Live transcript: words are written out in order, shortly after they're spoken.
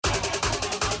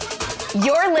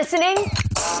You're listening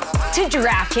to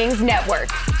DraftKings Network.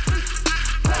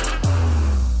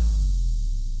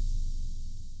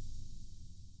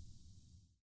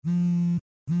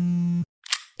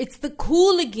 It's the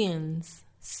Cooligans,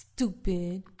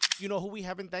 stupid. You know who we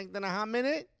haven't thanked in a hot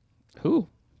minute? Who?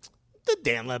 The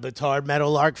Dan Le Batard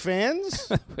Meadowlark fans.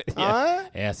 Yeah,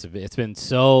 it's been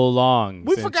so long.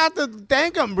 We forgot to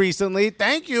thank them recently.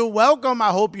 Thank you. Welcome.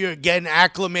 I hope you're getting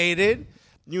acclimated,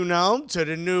 to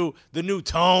the new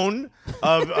tone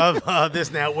of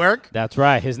this network. That's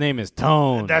right. His name is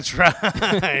Tone. That's right.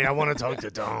 I want to talk to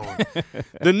Tone.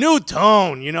 The new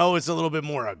Tone, it's a little bit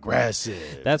more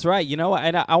aggressive. That's right. You know what?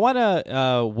 And I want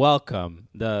to welcome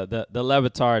the Le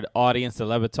Batard audience, the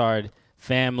Le Batard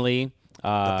family. The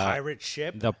pirate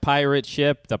ship. The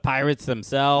pirates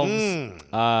themselves.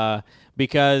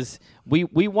 Because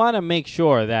we want to make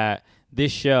sure that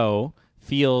this show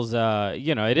feels,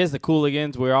 it is the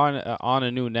Cooligans. We're on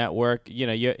a new network.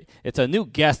 It's a new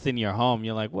guest in your home.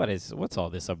 You're like, what's all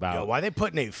this about? Yo, why are they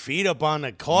putting their feet up on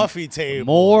the coffee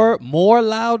table? More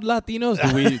loud Latinos?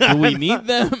 Do we need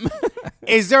them?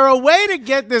 Is there a way to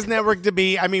get this network to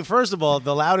be, first of all,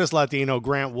 the loudest Latino,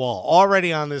 Grant Wall,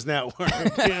 already on this network,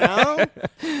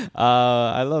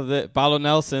 I love that. Paulo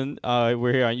Nelson,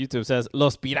 we're here on YouTube, says,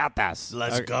 Los Piratas.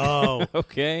 Let's go.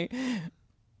 Okay.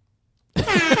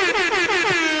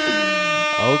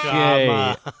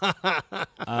 Okay.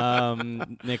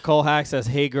 Nicole Hack says,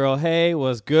 "Hey girl, hey,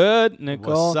 was good,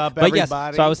 Nicole? What's up, but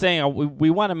everybody?" Yes, so I was saying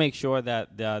we want to make sure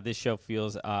that this show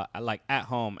feels like at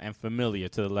home and familiar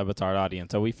to the Le Batard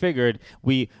audience. So we figured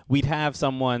we'd have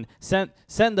someone send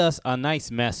us a nice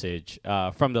message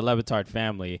from the Le Batard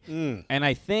family, and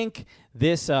I think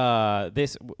this will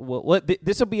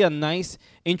be a nice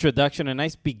introduction, a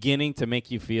nice beginning to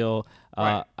make you feel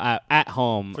at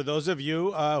home. For those of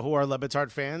you who are Le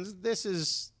Batard fans, this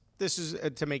is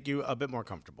to make you a bit more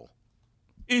comfortable.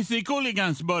 It's the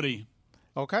Cooligans, buddy.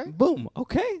 Okay. Boom.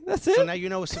 Okay, that's it. So now you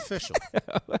know it's official.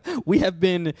 We have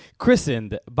been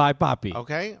christened by Papi.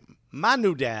 Okay. My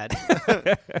new dad,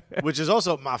 which is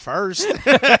also my first.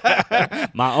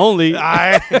 My only.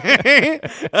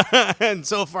 And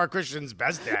so far, Christian's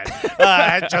best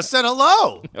dad just said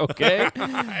hello. Okay.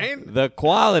 The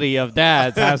quality of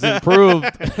dads has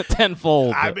improved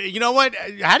tenfold. You know what?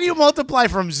 How do you multiply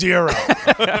from 0? Shouts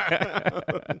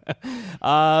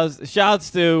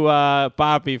to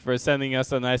Papi for sending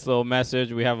us a nice little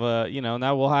message. We have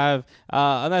now we'll have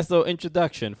a nice little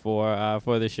introduction for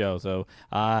the show. So,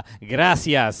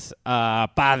 gracias,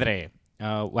 padre.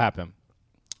 What happened?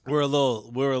 We're a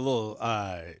little,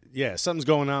 something's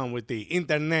going on with the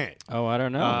internet. Oh, I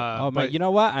don't know. But you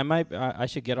know what? I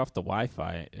should get off the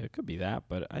Wi-Fi. It could be that,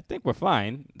 but I think we're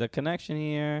fine. The connection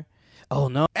here. Oh,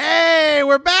 no. Hey,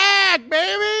 we're back,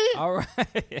 baby. All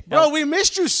right. Bro, we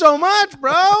missed you so much,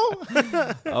 bro.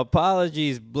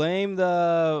 Apologies. Blame it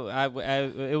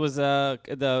was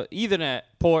the Ethernet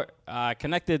port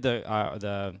connected the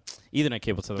Ethernet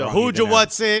cable to the wrong Hooja Ethernet.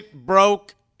 What's It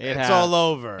broke. It's all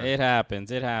over. It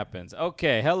happens.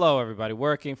 Okay, hello, everybody.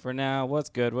 Working for now. What's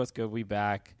good? We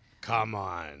back. Come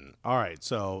on. All right,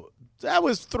 so that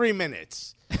was 3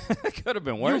 minutes. Could have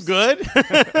been worse. You good?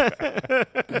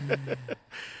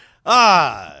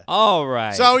 All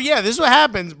right. So, this is what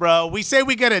happens, bro. We say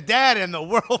we get a dad and the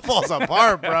world falls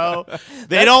apart, bro.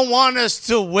 They don't want us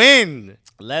to win.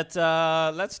 Let's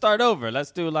start over.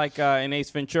 Let's do like in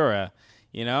Ace Ventura.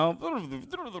 And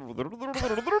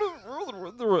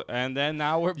then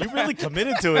now we're back. You really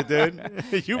committed to it, dude.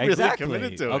 You really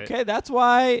committed to it. Okay, that's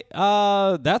why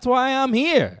I'm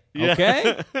here.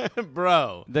 Okay,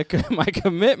 bro. My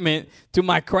commitment to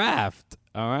my craft.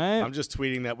 All right. I'm just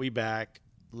tweeting that we back.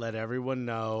 Let everyone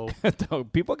know.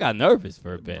 People got nervous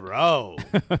for a bit, bro.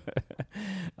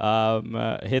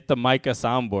 Hit the Micah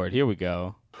soundboard. Here we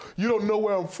go. You don't know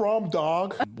where I'm from,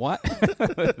 dog. What?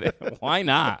 Why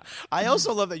not? I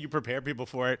also love that you prepare people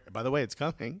for it. By the way, it's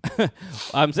coming.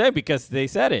 I'm saying because they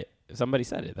said it. Somebody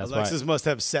said it. That's Alexis why. must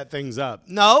have set things up.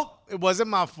 No, it wasn't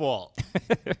my fault.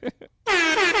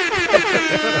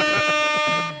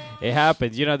 It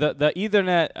happens. The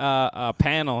Ethernet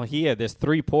panel here, there's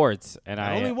 3 ports. And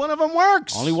only one of them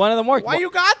works. Only one of them works. Why you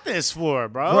got this for,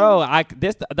 bro? Bro,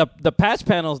 the patch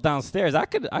panel's downstairs. I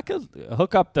could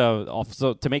hook up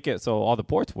to make it so all the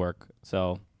ports work.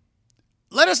 So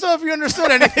let us know if you understood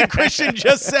anything Christian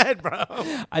just said, bro.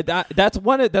 That's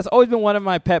always been one of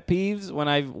my pet peeves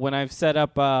when I've set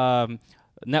up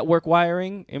network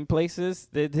wiring in places.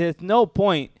 There's no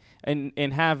point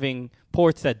in having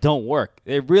ports that don't work.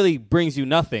 It really brings you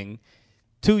nothing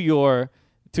to your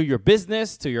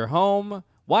business, to your home,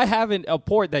 Why have a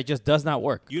port that just does not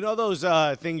work? You know those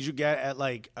things you get at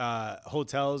like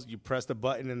hotels? You press the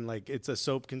button and like it's a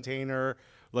soap container,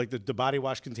 like the body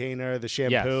wash container, the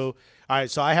shampoo. Yes. All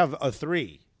right, so I have a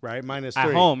 3, right? Mine is 3.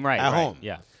 At home, right. At home.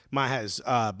 Yeah. Mine has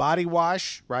body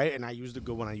wash, right? And I use the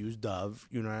good one. I use Dove,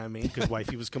 you know what I mean? Because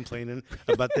wifey was complaining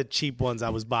about the cheap ones I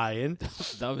was buying.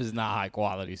 Dove is not high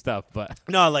quality stuff, but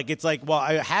No, like it's like, well,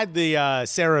 I had the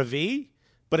CeraVe,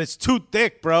 but it's too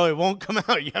thick, bro. It won't come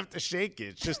out. You have to shake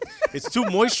it. It's too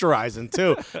moisturizing,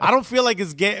 too. I don't feel like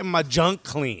it's getting my junk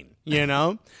clean, you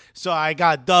know? So I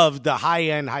got Dove, the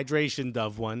high-end hydration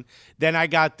Dove one. Then I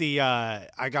got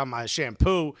I got my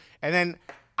shampoo. And then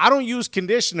I don't use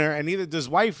conditioner, and neither does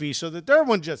wifey, so the third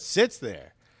one just sits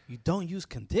there. you don't use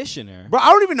conditioner. Bro, I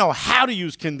don't even know how to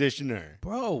use conditioner.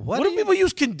 Bro, What do people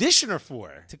use conditioner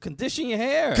for? to condition your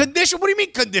hair? Condition? What do you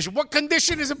mean condition? What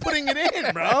condition is it putting it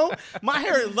in, bro? My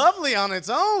hair is lovely on its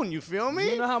own. You feel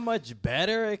me? You know how much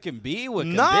better it can be with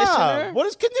Nah. conditioner? What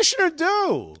does conditioner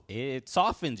do? It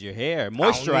softens your hair, I don't need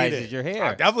moisturizes it. your I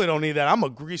hair. definitely don't need that. I'm a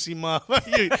greasy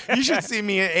motherfucker. You should see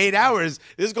me in 8 hours.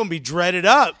 This is gonna be dreaded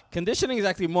up. Conditioning is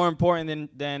actually more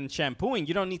important than shampooing.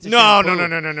 You don't need to No, shampoo.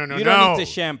 no. You don't need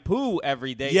to shampoo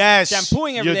every day. Yes,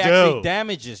 Shampooing every you day do. actually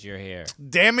damages your hair.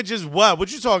 Damages what?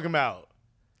 What you talking about?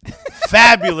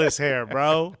 Fabulous hair,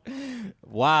 bro.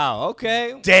 Wow,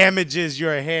 okay. Damages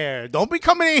your hair. Don't be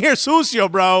coming in here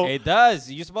sucio, bro. It does.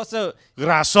 You're supposed to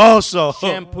Grasoso.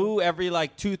 shampoo every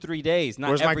like 2-3 days,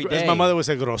 not every day. As my mother would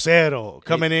say, grosero.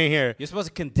 Coming in here. You're supposed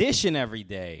to condition every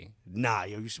day. Nah,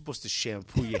 yo, you're supposed to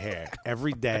shampoo your hair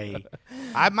every day.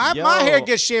 My hair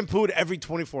gets shampooed every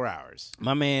 24 hours.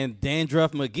 My man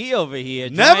Dandruff McGee over here.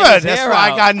 Never. drying his That's hair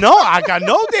why out. I got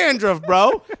no dandruff,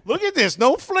 bro. Look at this.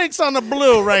 No flakes on the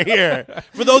blue right here.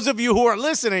 For those of you who are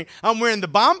listening, I'm wearing the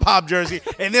Bomb Pop jersey,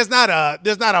 and there's not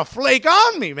a flake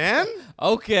on me, man.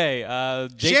 Okay.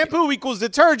 Shampoo equals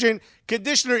detergent.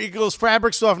 Conditioner equals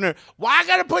fabric softener. Why I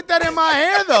gotta put that in my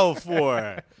hair though?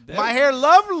 For my hair,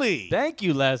 lovely. Thank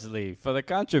you, Leslie, for the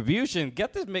contribution.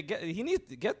 He needs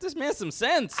to get this man some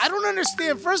sense. I don't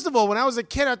understand. First of all, when I was a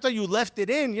kid, I thought you left it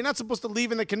in. You're not supposed to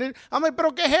leave in the conditioner. I'm like,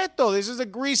 pero que esto? This is a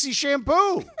greasy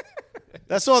shampoo.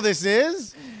 That's all this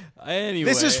is. Anyway,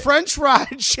 This is French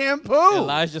fried shampoo.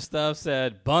 Elijah Stuff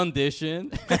said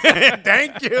bundition.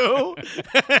 Thank you.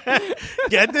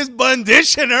 Get this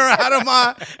bunditioner out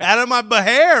of my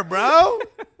hair, bro.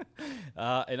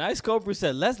 And Ice Cobra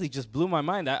said, Leslie just blew my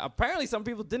mind. Apparently, some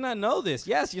people did not know this.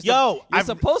 Yes, you're I've-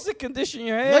 supposed to condition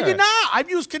your hair. No, you're not. I've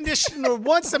used conditioner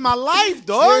once in my life,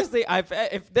 dog. Seriously,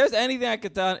 if there's anything I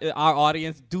could tell our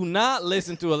audience, do not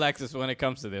listen to Alexis when it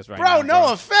comes to this right now. Bro,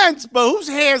 no offense, but whose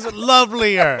hair's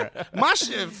lovelier? My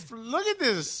shit, look at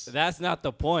this. That's not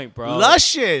the point, bro.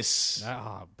 Luscious.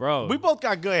 Ah, bro. We both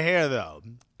got good hair, though.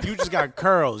 You just got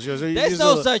curls. There's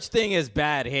no such thing as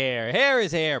bad hair. Hair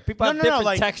is hair. People have different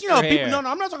like, texture hair. hair. No,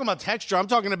 I'm not talking about texture. I'm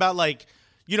talking about like,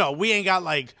 we ain't got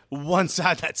like one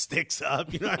side that sticks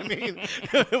up. You know what I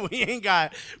mean? we ain't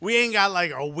got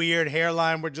like a weird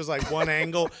hairline with just like one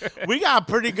angle. We got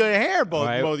pretty good hair,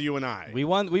 both you and I. We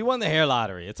won the hair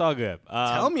lottery. It's all good.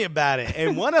 Tell me about it.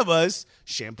 And one of us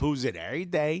shampoos it every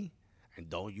day and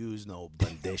don't use no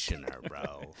conditioner,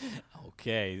 bro.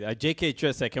 Okay. JK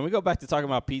Trish said, can we go back to talking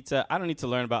about pizza? I don't need to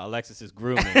learn about Alexis's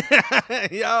grooming.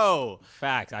 Yo.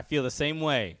 Facts. I feel the same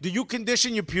way. Do you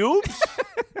condition your pubes?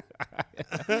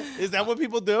 Is that what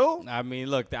people do? I mean,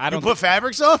 look, I You don't put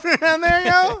fabric softener down there,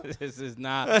 yo? This is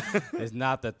not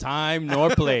the time nor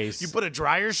place. You put a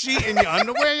dryer sheet in your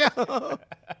underwear, yo?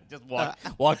 Just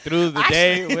walk through the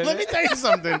day Actually, with let me it. tell you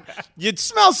something. You'd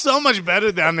smell so much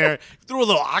better down there. Threw a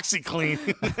little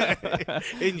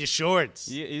OxyClean in your shorts.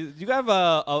 You have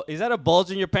is that a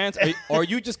bulge in your pants, or are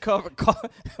you just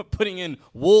putting in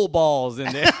wool balls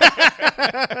in there?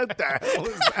 What the hell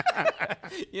is that?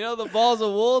 You know the balls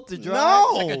of wool to dry.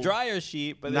 No. It's like a dryer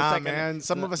sheet, but Nah, it's like man.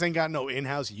 Some of us ain't got no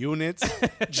in-house units.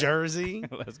 Jersey.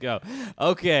 Let's go.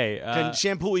 Okay.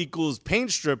 Shampoo equals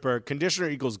paint stripper. Conditioner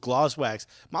equals gloss wax.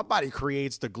 My body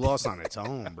creates the gloss on its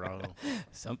own, bro.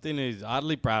 Something is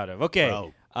oddly proud of. Okay.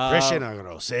 Bro. Christian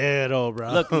grosero,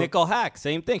 bro. Look, Nicole Hack,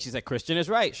 same thing. She said Christian is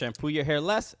right. Shampoo your hair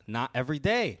less, not every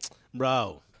day.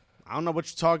 Bro, I don't know what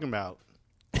you're talking about.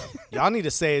 Y'all need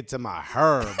to say it to my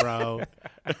her, bro.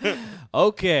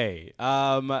 Okay.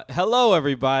 Hello,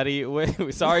 everybody.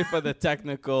 We're sorry for the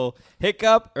technical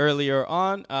hiccup earlier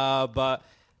on, but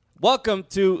Welcome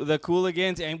to the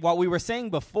Cooligans, and what we were saying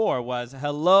before was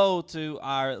hello to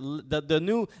the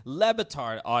new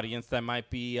Lebitard audience that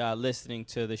might be listening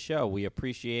to the show. We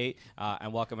appreciate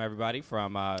and welcome everybody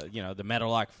from the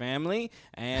Meadowlark family,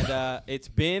 and it's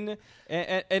been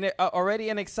already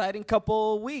an exciting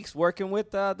couple weeks working with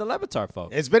the Lebitard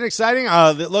folks. It's been exciting.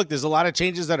 Look, there's a lot of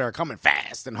changes that are coming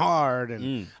fast and hard,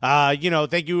 and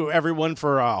thank you everyone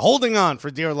for holding on for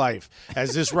dear life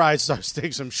as this ride starts to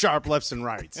take some sharp lefts and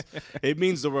rights. It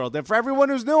means the world. And for everyone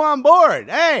who's new on board,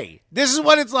 hey, this is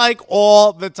what it's like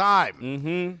all the time.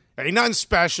 Mm-hmm. Ain't nothing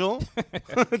special.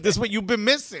 This is what you've been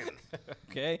missing.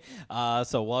 Okay,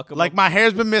 so welcome. Like my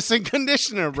hair's been missing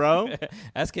conditioner, bro.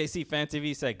 SKC Fan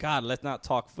TV said, "God, let's not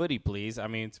talk footy, please." I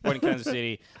mean, Sporting Kansas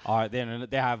City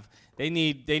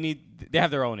they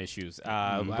have their own issues.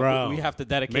 Bro, we have to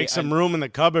dedicate. Make some room in the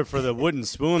cupboard for the wooden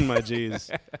spoon, my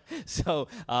G's. So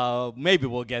maybe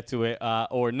we'll get to it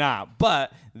or not.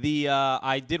 But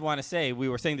I did want to say, we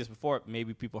were saying this before.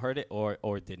 Maybe people heard it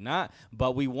or did not.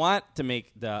 But we want to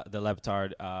make the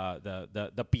Lebitard,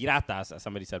 the piratas, as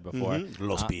somebody said before,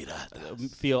 Los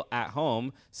piratas, feel at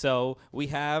home. So we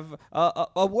have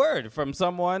a word from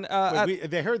someone.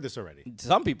 They heard this already.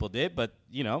 Some people did, but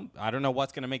I don't know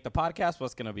what's going to make the podcast.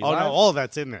 What's going to be live. No, all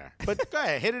that's in there. But go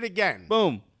ahead, hit it again.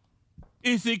 Boom.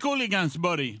 It's the Cooligans,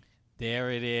 buddy.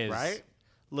 There it is. Right?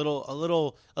 A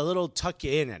little tuck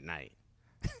you in at night.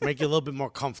 Make you a little bit more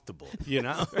comfortable,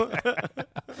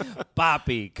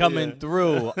 Papi coming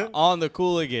through on the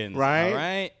Cooligans. Right? All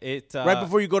right. Right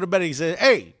before you go to bed, he said,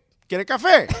 "Hey, get a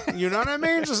cafe." You know what I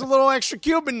mean? Just a little extra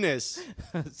Cubanness.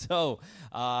 So,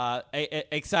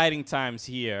 exciting times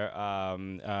here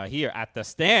at the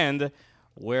Stand,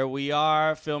 where we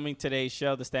are filming today's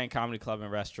show, the Stand Comedy Club and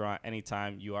Restaurant.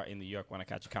 Anytime you are in New York, want to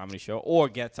catch a comedy show or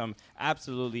get some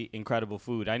absolutely incredible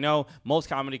food. I know most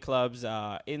comedy clubs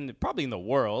probably in the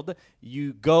world,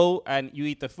 you go and you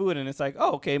eat the food and it's like,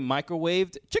 oh, okay,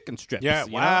 microwaved chicken strips. Yeah,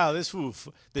 wow, this food,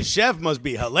 the chef must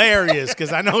be hilarious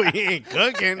because I know he ain't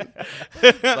cooking.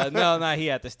 But no, not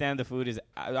here at the Stand. The food is,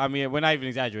 I mean, we're not even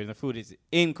exaggerating. The food is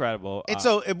incredible.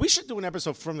 We should do an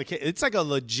episode from the kitchen. It's like a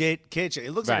legit kitchen.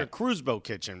 It looks like a cruise boat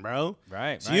kitchen, bro.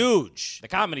 Right. It's huge. The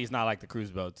comedy is not like the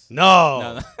cruise boats.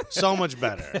 No. So much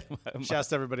better. Shouts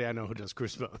to everybody I know who does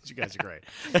cruise boats. You guys are great.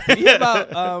 Did you hear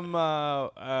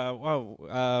about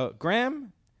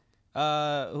Graham,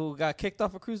 who got kicked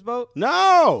off a cruise boat?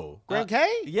 No. Graham K?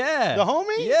 Yeah. The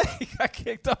homie? Yeah, he got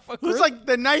kicked off a cruise. Who's like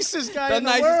the nicest guy in the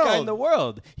world. The nicest guy in the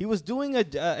world. He was doing he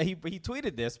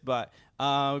tweeted this, but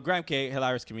Graham K,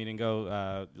 hilarious comedian.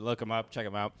 Go look him up, check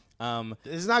him out.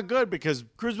 It's not good because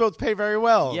cruise boats pay very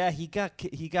well. Yeah, he got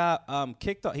kicked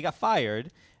off. He got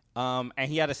fired, and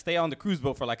he had to stay on the cruise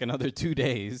boat for like another 2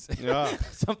 days. Yeah.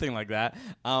 Something like that.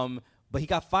 But he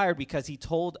got fired because he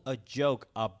told a joke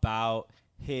about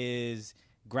his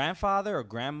grandfather or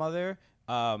grandmother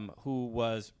who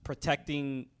was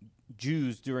protecting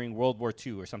Jews during World War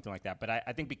II or something like that. But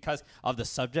I think because of the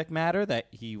subject matter that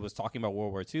he was talking about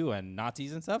World War II and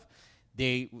Nazis and stuff,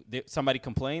 somebody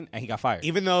complained and he got fired.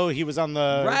 Even though he was on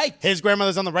the right, his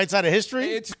grandmother's on the right side of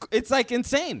history. It's like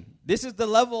insane. This is the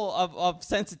level of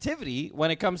sensitivity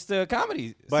when it comes to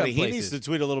comedy. Buddy, he needs to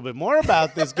tweet a little bit more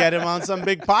about this. Get him on some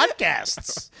big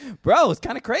podcasts, bro. It's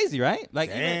kind of crazy, right? Like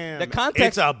damn, the context.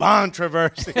 It's a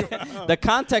controversy. The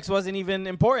context wasn't even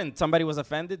important. Somebody was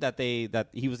offended that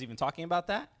he was even talking about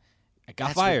that. I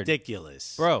got fired.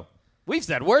 Ridiculous, bro. We've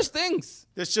said worse things.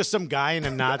 There's just some guy in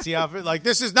a Nazi outfit. Like,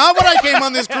 this is not what I came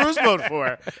on this cruise boat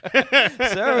for.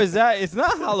 Sir, it's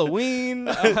not Halloween.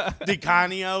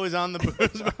 DiCanio is on the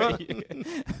cruise boat.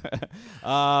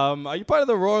 Are you part of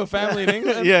the royal family in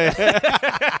England?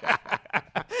 Yeah.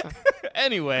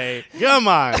 Anyway. Come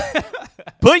on.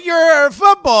 Put your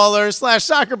footballer /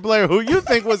 soccer player who you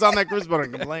think was on that cruise boat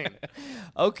and complain.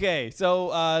 Okay,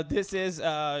 so this is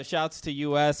shouts to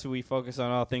U.S. We focus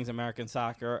on all things American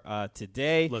soccer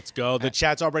today. Let's go. The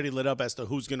chat's already lit up as to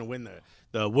who's going to win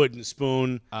the wooden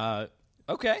spoon.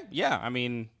 Okay, yeah. I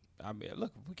mean,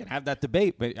 look, we can have that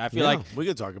debate, but I feel like we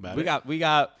could talk about it. We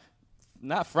got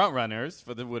not front runners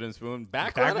for the wooden spoon,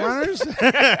 back runners?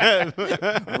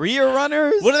 Rear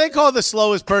runners? What do they call the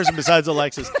slowest person besides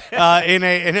Alexis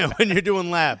when you're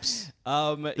doing laps?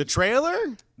 The trailer?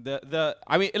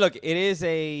 I mean, look, it is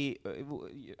we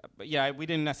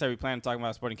didn't necessarily plan on talking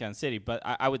about Sporting Kansas City, but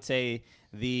I would say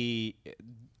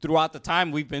throughout the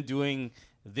time we've been doing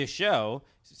this show,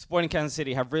 Sporting Kansas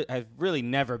City have really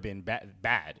never been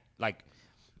bad. Like,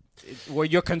 where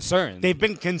you're concerned. They've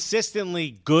been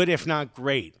consistently good, if not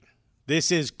great.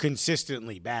 This is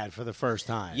consistently bad for the first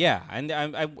time. Yeah,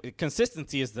 and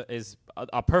consistency is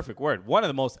a perfect word. One of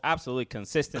the most absolutely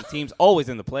consistent teams, always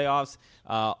in the playoffs,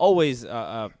 always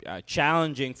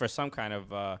challenging for some kind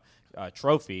of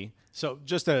trophy. So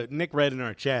just Nick Red in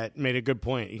our chat made a good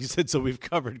point. He said, so we've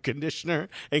covered conditioner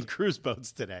and cruise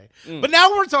boats today. But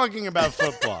now we're talking about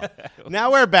football.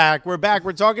 Now we're back. We're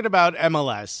talking about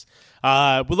MLS.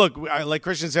 But look, like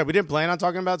Christian said, we didn't plan on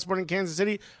talking about Sporting Kansas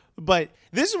City. But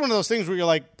this is one of those things where you're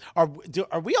like, are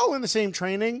we all in the same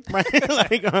training? Right?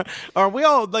 Like, are we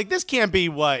all like, this can't be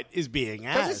what is being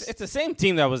asked. It's the same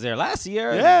team that was there last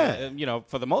year. Yeah. And,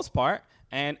 for the most part.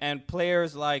 And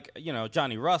players like,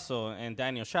 Johnny Russell and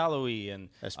Daniel Shalhoub and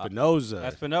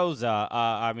Espinoza,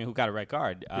 who got a red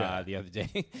card the other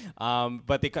day.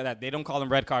 But they don't call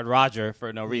him Red Card Roger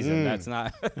for no reason. That's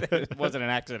not – it wasn't an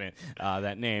accident,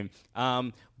 that name.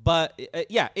 But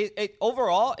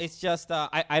overall, it's just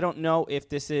I don't know if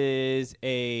this is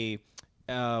a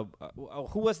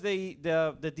who was the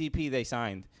DP they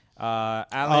signed?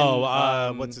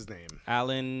 Alan. What's his name?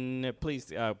 Alan. Please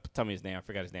tell me his name. I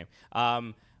forgot his name.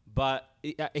 But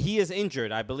he is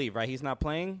injured, I believe. Right? He's not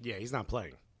playing. Yeah, he's not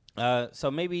playing. So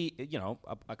maybe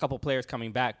a couple players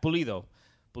coming back. Pulido.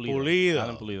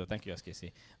 Alan Pulido. Thank you,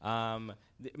 SKC.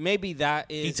 Maybe that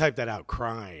is. He typed that out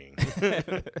crying.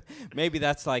 Maybe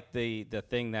that's like the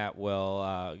thing that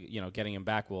will getting him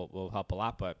back will help a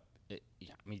lot. But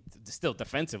still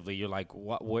defensively, you're like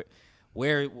what.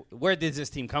 Where did this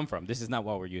team come from? This is not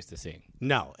what we're used to seeing.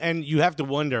 No, and you have to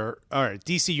wonder. All right,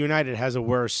 DC United has a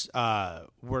worse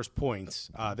points.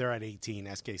 They're at 18.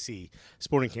 SKC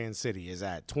Sporting Kansas City is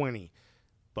at 20.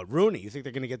 But Rooney, you think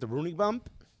they're going to get the Rooney bump?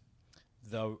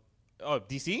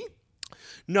 DC?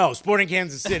 No, Sporting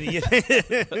Kansas City.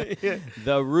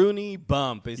 The Rooney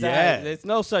bump is that? There's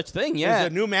no such thing. Yeah,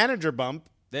 there's a new manager bump.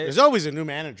 There's always a new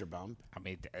manager bump.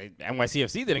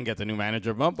 NYCFC didn't get the new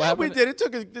manager bump. Yeah, we did. It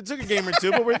took a game or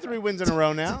two, but we're 3 wins in a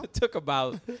row now. It took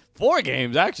about 4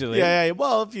 games actually. Yeah.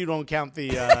 Well, if you don't count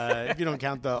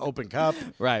the Open Cup,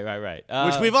 right.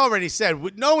 Which we've already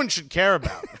said no one should care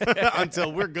about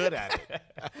until we're good at it.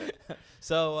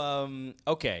 So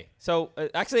okay. So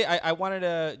actually, I wanted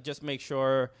to just make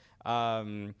sure.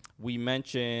 We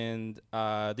mentioned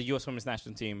the U.S. Women's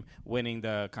National Team winning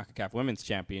the CONCACAF Women's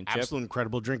Championship. Absolute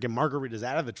incredible, drinking margaritas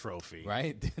out of the trophy.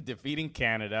 Right? Defeating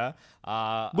Canada.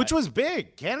 Which was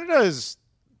big. Canada is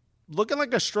looking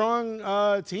like a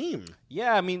strong team.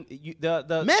 Yeah, I mean,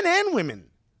 the men and women.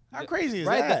 How crazy is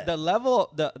that? The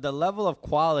level of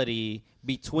quality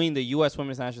between the U.S.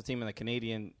 Women's National Team and the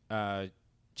Canadian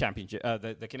championship,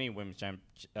 the Canadian Women's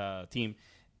team,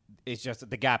 it's just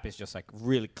the gap is just like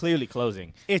really clearly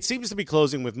closing. It seems to be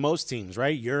closing with most teams,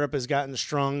 right? Europe has gotten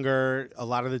stronger. A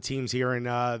lot of the teams here in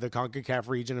the CONCACAF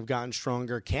region have gotten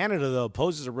stronger. Canada, though,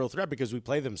 poses a real threat because we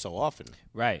play them so often.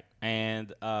 Right.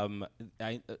 And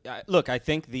I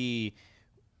think the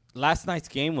last night's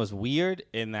game was weird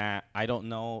in that I don't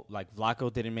know, like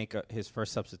Vlaco didn't make his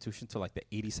first substitution till like the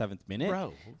 87th minute.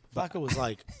 Bro, Vlaco was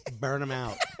like, burn him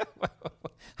out.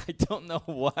 I don't know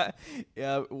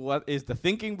what is the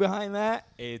thinking behind that.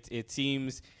 It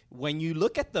seems when you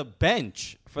look at the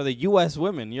bench for the U.S.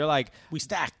 women, you're like, we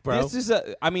stacked, bro. This is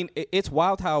it's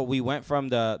wild how we went from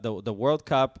the World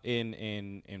Cup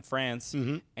in France,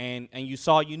 and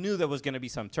you knew there was going to be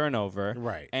some turnover,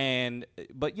 right?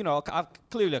 But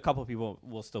clearly a couple of people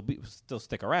will still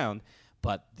stick around,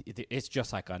 but it's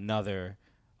just like a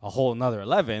whole another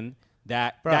 11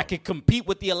 that could compete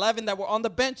with the 11 that were on the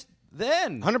bench.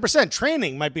 Then 100%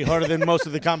 training might be harder than most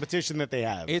of the competition that they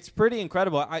have. It's pretty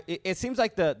incredible. It seems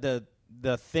like the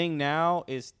thing now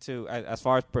is to, as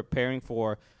far as preparing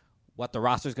for what the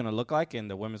roster is going to look like in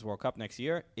the Women's World Cup next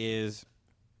year, is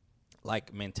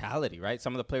like mentality, right?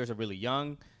 Some of the players are really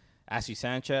young. Ashley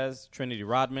Sanchez, Trinity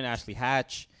Rodman, Ashley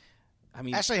Hatch. I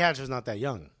mean, Ashley Hatch is not that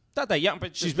young. Not that young,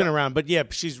 but she's been around. But yeah,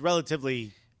 she's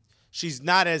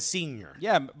not as senior.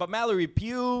 Yeah, but Mallory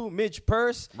Pugh, Midge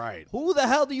Purse. Right. Who the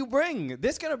hell do you bring?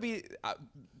 There's gonna be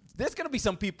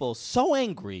some people so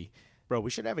angry. Bro, we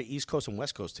should have an East Coast and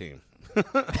West Coast team.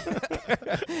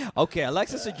 Okay,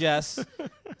 Alexa suggests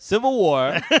Civil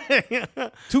War. 2 countries.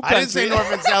 I didn't say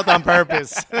North and South on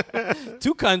purpose.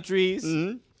 2 countries.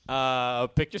 Mm-hmm.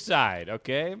 Pick your side,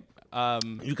 okay?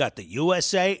 You got the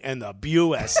USA and the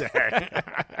USA.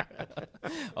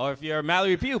 Or if you're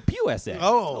Mallory Pugh, PUSA.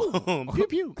 Oh, pew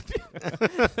pew.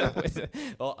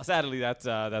 Well, sadly, that's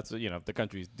the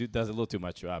country does a little too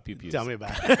much pew pews. Tell me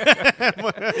about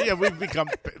it. Yeah, we've become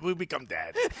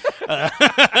dads.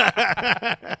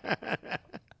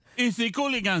 It's the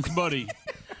Cooligans, buddy.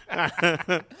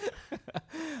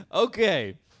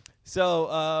 Okay.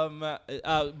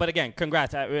 But again,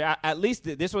 congrats. At least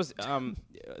this was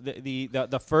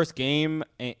the first game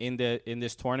in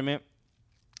this tournament.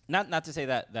 Not to say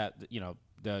that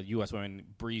the U.S. women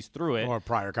breezed through it. Or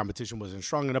prior competition wasn't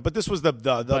strong enough, but this was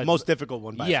the most difficult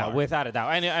one by far. Yeah, without a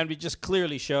doubt, and it just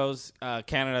clearly shows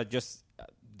Canada just.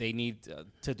 They need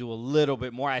to do a little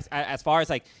bit more as far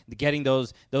as like getting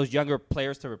those younger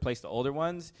players to replace the older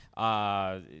ones.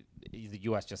 The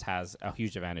U.S. just has a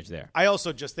huge advantage there. I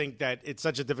also just think that it's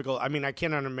such a difficult. I mean, I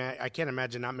can't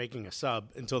imagine not making a sub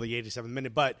until the 87th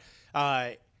minute. But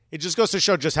it just goes to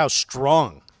show just how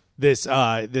strong this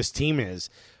team is,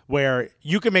 where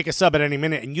you can make a sub at any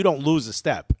minute and you don't lose a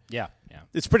step. Yeah.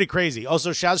 It's pretty crazy.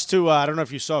 Also, shouts to I don't know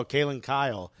if you saw Kaylin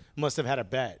Kyle must have had a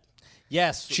bet.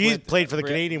 Yes, she played for the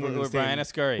Canadian women's team. Brianna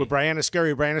Scurry. With Brianna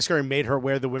Scurry. Brianna Scurry made her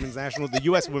wear the the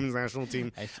U.S. women's national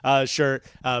team shirt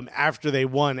after they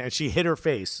won, and she hit her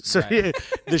face. So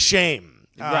the shame.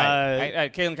 Right.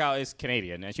 Kaylin Kyle is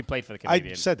Canadian, and she played for the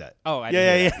Canadian. I said that. Oh, I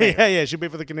didn't hear that. Yeah. She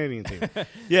played for the Canadian team.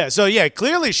 Yeah. So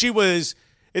clearly she was.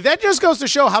 That just goes to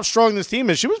show how strong this team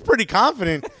is. She was pretty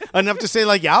confident enough to say,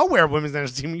 like, I'll wear a women's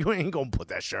national team. You ain't going to put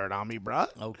that shirt on me, bro.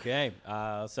 Okay.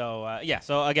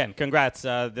 So, again, congrats.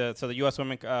 The U.S.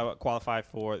 women qualified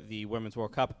for the Women's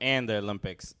World Cup and the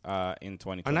Olympics in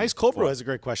 2020. A nice Cobra has a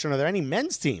great question. Are there any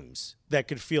men's teams that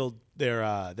could field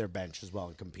their bench as well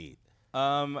and compete?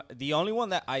 The only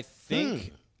one that I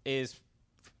think is –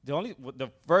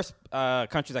 the first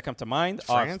countries that come to mind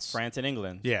are France and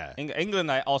England. Yeah,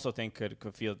 England I also think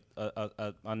could field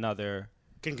another.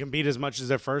 Can compete as much as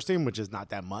their first team, which is not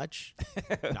that much.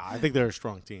 No, I think they're a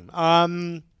strong team.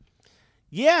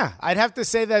 Yeah, I'd have to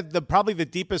say that probably the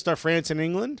deepest are France and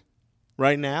England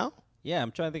right now. Yeah,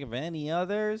 I'm trying to think of any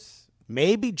others.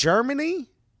 Maybe Germany.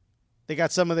 They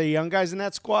got some of the young guys in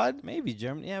that squad. Maybe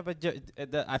Germany. Yeah, but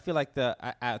I feel like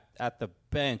at the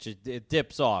bench it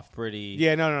dips off pretty.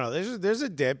 Yeah, no. There's a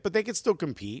dip, but they can still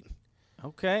compete.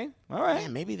 Okay, all right. Yeah,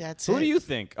 maybe that's Who it. do you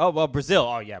think? Oh, well, Brazil.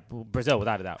 Oh, yeah, Brazil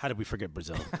without a doubt. How did we forget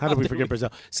Brazil? Brazil?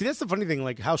 See, that's the funny thing,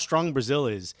 like how strong Brazil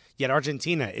is, yet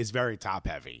Argentina is very top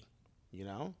heavy. You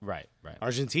know? Right.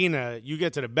 Argentina, you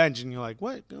get to the bench and you're like,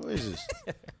 what? Who is this?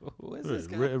 Who is this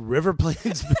guy? River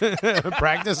Plate's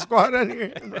practice squad on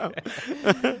here?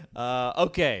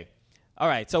 Okay. All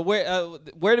right. So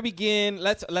where to begin?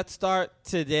 Let's start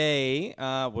today.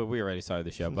 Well, we already started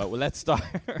the show, but let's start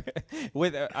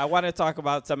with. I want to talk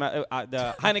about some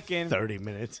the Heineken 30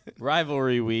 minutes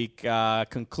rivalry week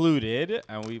concluded,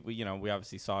 and we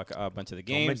obviously saw a bunch of the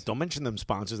games. Don't mention them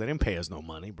sponsors. They didn't pay us no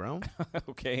money, bro.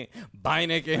 Okay,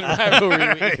 Heineken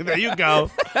rivalry week. There you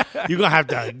go. You're gonna have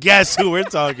to guess who we're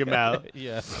talking about.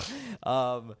 Yeah.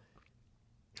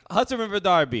 Hudson River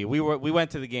Derby. We went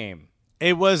to the game.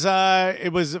 It was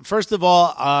first of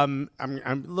all, I'm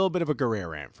a little bit of a Guerrero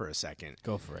rant for a second.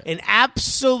 Go for it. An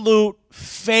absolute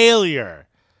failure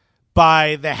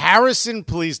by the Harrison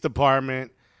Police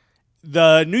Department,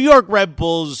 the New York Red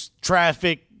Bulls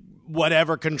traffic,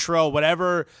 whatever control,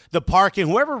 whatever the parking,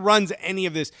 whoever runs any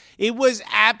of this. It was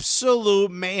absolute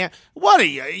mayhem. What are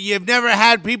you? You've never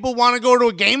had people want to go to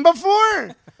a game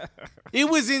before? It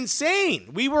was insane.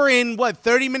 We were in,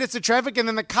 30 minutes of traffic, and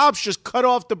then the cops just cut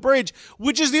off the bridge,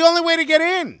 which is the only way to get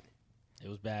in. It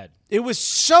was bad. It was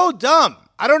so dumb.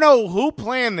 I don't know who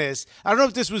planned this. I don't know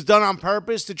if this was done on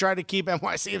purpose to try to keep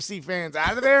NYCFC fans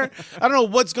out of there. I don't know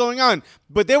what's going on.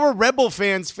 But there were Rebel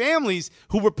fans, families,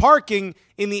 who were parking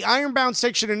in the Ironbound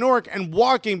section in Newark and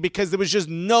walking because there was just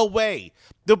no way.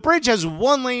 The bridge has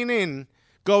one lane in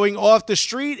going off the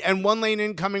street and one lane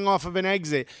in coming off of an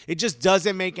exit. It just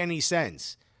doesn't make any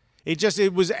sense.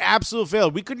 It was absolute fail.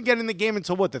 We couldn't get in the game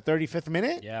until the 35th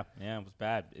minute? Yeah, it was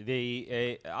bad.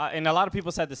 And a lot of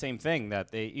people said the same thing, that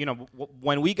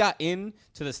when we got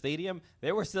into the stadium,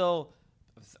 there were still,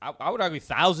 I would argue,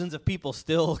 thousands of people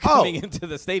still coming into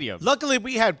the stadium. Luckily,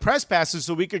 we had press passes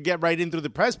so we could get right in through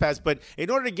the press pass. But in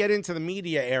order to get into the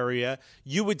media area,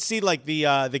 you would see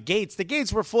the gates. The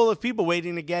gates were full of people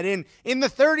waiting to get in the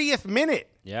 30th minute.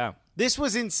 Yeah. This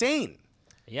was insane.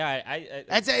 Yeah,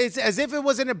 it's as if it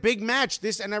wasn't a big match.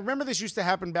 And I remember this used to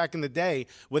happen back in the day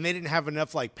when they didn't have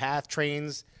enough path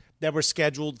trains that were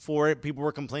scheduled for it. People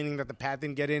were complaining that the path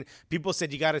didn't get in. People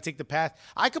said you got to take the path.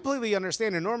 I completely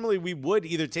understand. And normally we would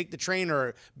either take the train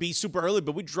or be super early,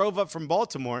 but we drove up from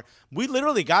Baltimore. We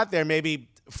literally got there maybe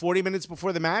 40 minutes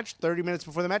before the match, 30 minutes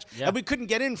before the match, and we couldn't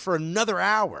get in for another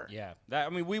hour. Yeah,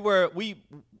 we were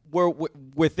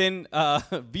within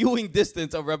viewing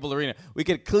distance of Rebel Arena. We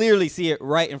could clearly see it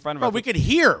right in front of us. We could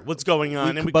hear what's going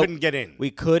on, and we couldn't get in.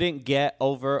 We couldn't get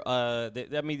over.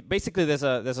 Basically, there's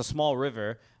a small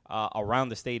river around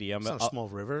the stadium. It's not a small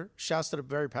river. Shouts to the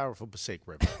very powerful Passaic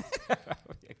River.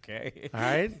 Okay. All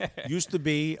right? Used to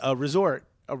be a resort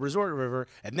river,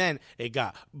 and then it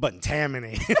got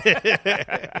contaminated.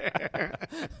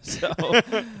 So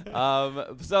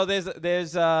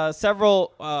there's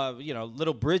several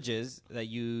little bridges that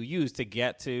you use to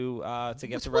get to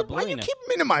Rebel Why you Arena. keep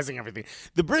minimizing everything?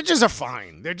 The bridges are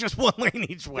fine. They're just one lane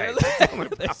each way.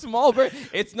 They're small bridge.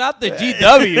 It's not the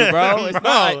GW, bro. It's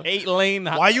Bro. not an 8-lane.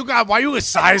 Why you a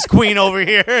size queen over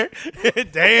here?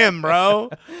 Damn, bro.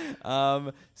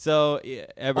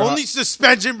 Only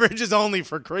suspension bridges only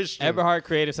for Christian. Eberhard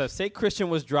Creative says, say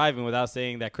Christian was driving without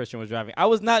saying that Christian was driving. I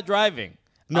was not driving.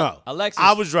 No, Alexis,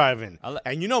 I was driving.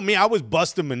 And you know me, I was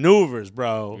busting maneuvers,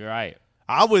 bro. You're right.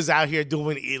 I was out here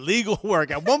doing illegal work.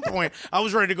 At one point, I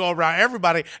was ready to go around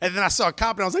everybody, and then I saw a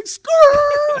cop, and I was like,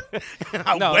 "Skrrr!"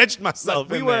 And I wedged myself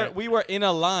look, in there. We were in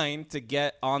a line to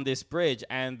get on this bridge,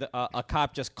 and a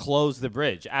cop just closed the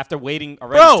bridge after waiting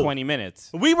already 20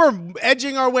 minutes. We were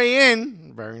edging our way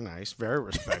in. Very nice, very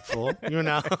respectful.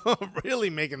 Really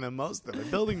making the most of it,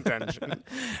 building tension.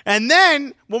 And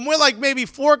then, when we're like maybe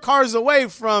 4 cars away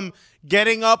from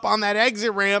getting up on that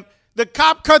exit ramp, the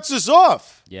cop cuts us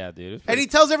off. Yeah, dude. And he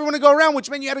tells everyone to go around, which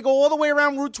meant you had to go all the way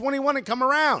around Route 21 and come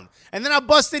around. And then I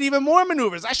busted even more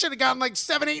maneuvers. I should have gotten like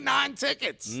 7, 8, 9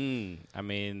 tickets. I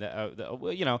mean,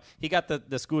 he got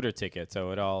the scooter ticket,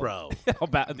 so it all. Bro.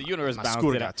 The universe My bounced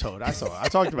scooter it got out. towed. I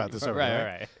talked about this already.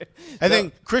 Right. And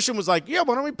then Christian was like, yeah,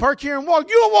 why don't we park here and walk?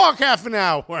 You'll walk half an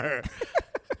hour.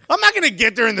 I'm not going to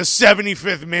get there in the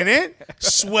 75th minute.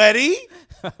 Sweaty.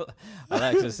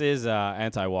 Alexis is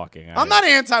anti-walking. I'm not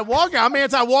anti-walking. I'm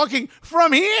anti-walking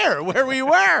from here where we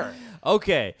were.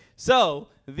 Okay, so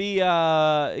we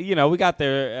got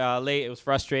there late. It was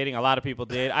frustrating. A lot of people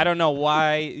did. I don't know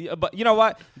why, but you know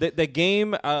what? The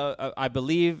game, I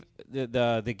believe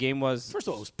the game was. First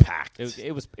of all, it was packed.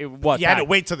 It was. You had to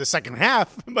wait till the second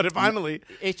half, but it finally.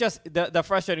 It's just the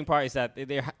frustrating part is that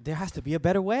there has to be a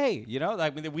better way.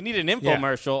 Like we need an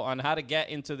infomercial on how to get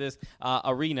into this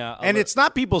arena. And it's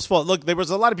not people's fault. Look, there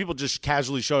was a lot of people just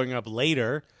casually showing up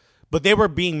later. But they were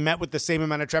being met with the same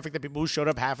amount of traffic that people who showed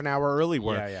up half an hour early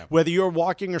were, whether you're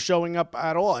walking or showing up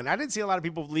at all. And I didn't see a lot of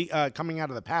people coming out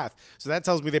of the path. So that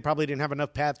tells me they probably didn't have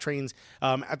enough path trains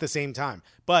at the same time.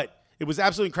 But it was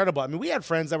absolutely incredible. I mean, we had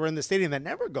friends that were in the stadium that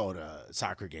never go to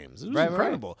soccer games. It was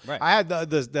incredible. Right. I had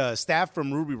the staff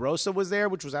from Ruby Rosa was there,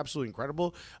 which was absolutely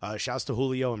incredible. Shouts to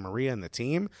Julio and Maria and the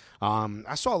team.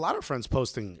 I saw a lot of friends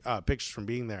posting pictures from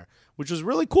being there, which was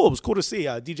really cool. It was cool to see.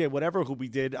 DJ Whatever, who we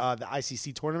did the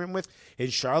ICC tournament with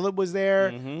in Charlotte, was there.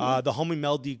 The homie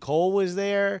Mel D. Cole was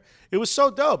there. It was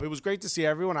so dope. It was great to see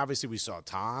everyone. Obviously, we saw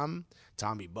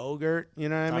Tommy Bogert. You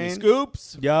know what I mean?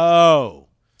 Scoops. Yo.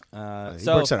 He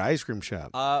works at an ice cream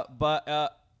shop.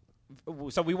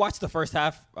 So we watched the first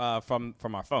half from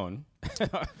our phone,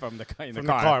 from the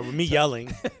car with me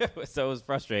yelling. So it was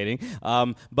frustrating.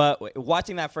 But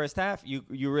watching that first half,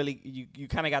 you really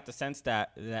kind of got the sense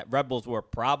that Rebels were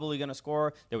probably going to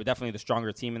score. They were definitely the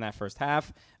stronger team in that first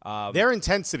half. Their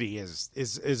intensity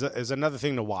is another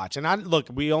thing to watch. And I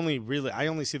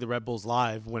only see the Rebels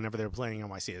live whenever they're playing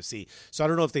NYCFC. So I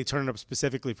don't know if they turn it up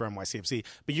specifically for NYCFC,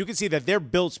 but you can see that they're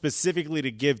built specifically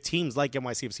to give teams like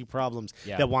NYCFC problems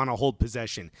that want to hold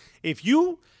possession. If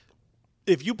you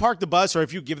park the bus or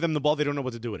if you give them the ball, they don't know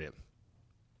what to do with it.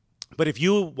 But if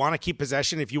you want to keep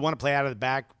possession, if you want to play out of the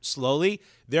back slowly,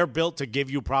 they're built to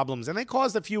give you problems. And they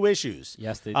caused a few issues.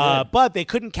 Yes, they did. But they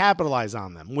couldn't capitalize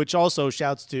on them, which also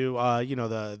shouts to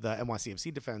the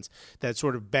NYCFC defense that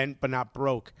sort of bent but not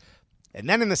broke. And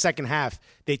then in the second half,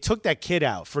 they took that kid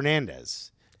out,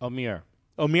 Fernandez. Omir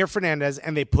Fernandez,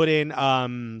 and they put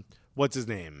in, what's his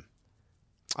name?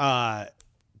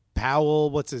 Powell,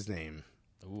 what's his name?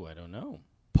 Ooh, I don't know.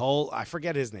 I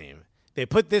forget his name. They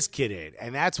put this kid in,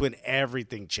 and that's when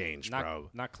everything changed, bro.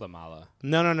 Not Klamala.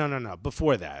 No.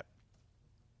 Before that.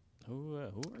 Who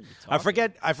are you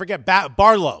talking I forget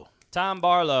Barlow. Tom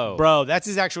Barlow. Bro, that's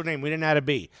his actual name. We didn't add a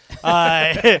B.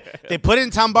 They put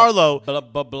in Tom Barlow.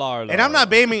 Barlow. And I'm not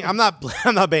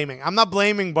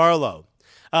blaming Barlow.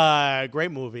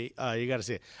 Great movie. You got to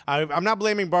see it. I'm not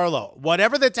blaming Barlow.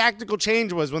 Whatever the tactical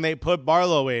change was when they put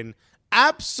Barlow in,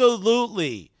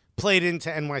 absolutely played into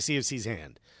NYCFC's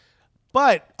hand.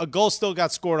 But a goal still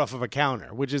got scored off of a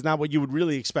counter, which is not what you would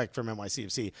really expect from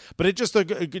NYCFC. But it just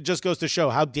goes to show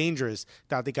how dangerous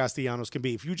Tati Castellanos can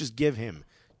be if you just give him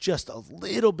just a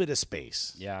little bit of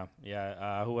space. Yeah.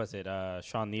 Who was it?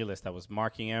 Sean Nealis that was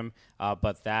marking him.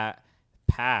 But that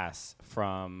pass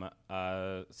from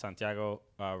Santiago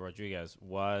Rodriguez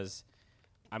was,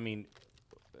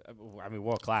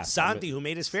 world class. Santi, who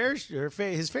made his fair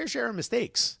share of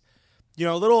mistakes.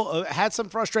 had some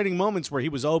frustrating moments where he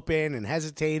was open and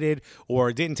hesitated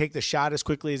or didn't take the shot as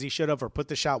quickly as he should have or put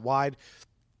the shot wide.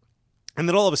 And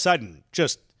then all of a sudden,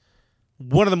 just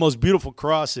one of the most beautiful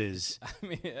crosses. I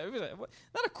mean, it was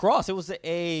not a cross. It was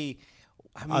a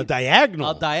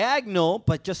diagonal. A diagonal,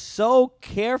 but just so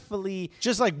carefully.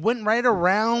 Just like went right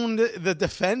around the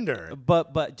defender.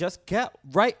 But just kept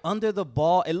right under the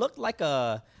ball. It looked like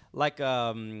an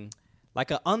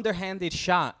underhanded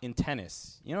shot in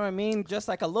tennis. You know what I mean? Just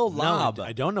like a little lob. No,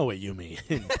 I don't know what you mean.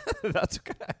 That's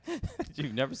okay.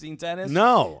 You've never seen tennis?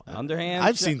 No. Underhand?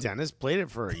 I've seen tennis, played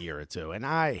it for a year or two, and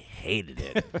I hated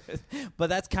it. But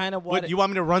that's kind of what you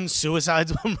want me to run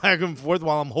suicides back and forth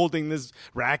while I'm holding this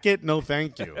racket? No,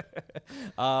 thank you.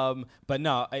 But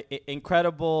no,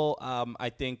 incredible. I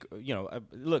think,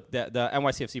 look, the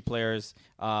NYCFC players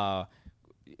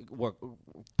were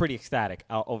pretty ecstatic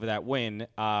over that win.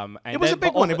 And it was a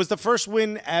big one. It was the first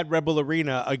win at Rebel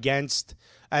Arena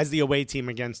as the away team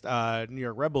against New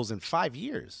York Rebels in 5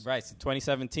 years. Right. So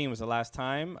 2017 was the last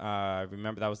time. I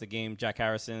remember that was the game. Jack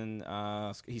Harrison,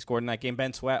 he scored in that game.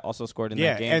 Ben Sweat also scored in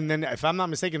that game. Yeah, and then if I'm not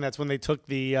mistaken, that's when they took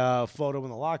the photo in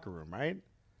the locker room, right?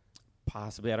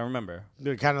 Possibly. I don't remember.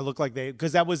 It kind of looked like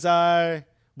because that was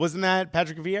wasn't that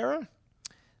Patrick Vieira?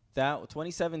 That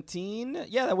 2017?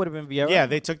 Yeah, that would have been Vieira. Yeah,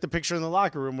 they took the picture in the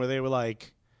locker room where they were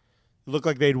like, looked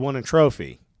like they'd won a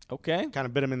trophy. Okay. Kind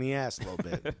of bit him in the ass a little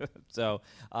bit. So,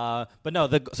 but no,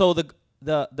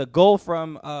 the goal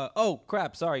from oh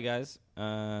crap, sorry guys.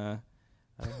 I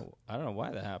don't know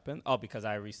why that happened. Oh, because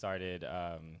I restarted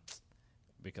the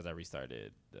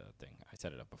thing. I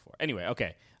set it up before. Anyway,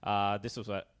 okay. This was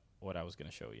what I was going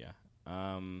to show you.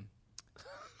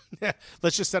 Yeah,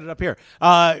 let's just set it up here.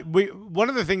 One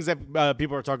of the things that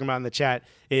people are talking about in the chat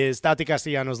is Tati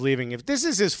Castellanos leaving. If this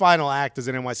is his final act as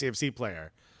an NYCFC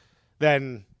player,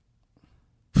 then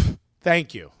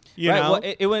thank you. You know? Well,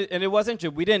 it wasn't true.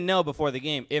 We didn't know before the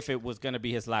game if it was going to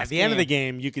be his last. At the end of the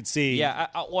game, you could see. Yeah,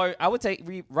 I would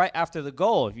say right after the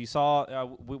goal. If you saw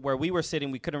where we were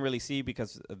sitting, we couldn't really see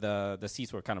because the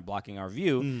seats were kind of blocking our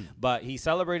view. But he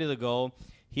celebrated the goal.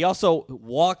 He also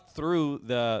walked through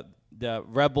the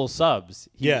Rebel subs.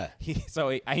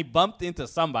 He bumped into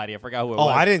somebody. I forgot who it was. Oh,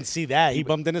 I didn't see that. He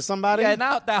bumped into somebody? Yeah,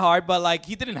 not that hard, but like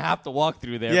he didn't have to walk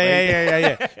through there.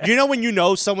 Yeah. You know when you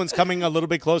know someone's coming a little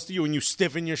bit close to you and you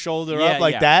stiffen your shoulder up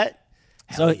like that?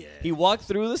 So he walked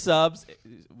through the subs,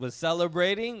 was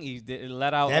celebrating. He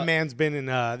let out. That man's been in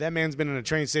a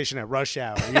train station at rush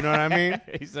hour. You know what I mean?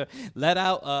 He's let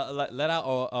out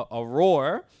a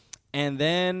roar, and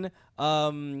then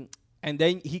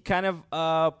he kind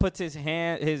of puts his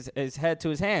head to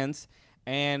his hands,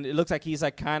 and it looks like he's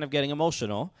like kind of getting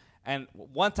emotional. And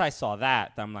once I saw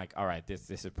that, I'm like, all right, this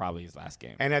is probably his last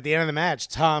game. And at the end of the match,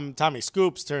 Tommy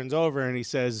Scoops turns over and he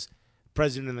says,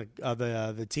 "President of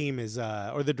the team is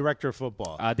or the director of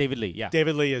football, David Lee. Yeah,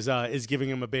 David Lee is giving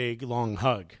him a big long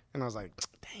hug." And I was like,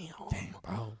 "Damn,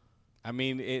 bro." I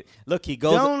mean, look, he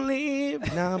goes. Don't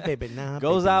leave, no, baby, no.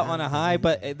 Goes baby, out no, on a high,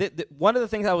 but one of the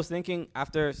things I was thinking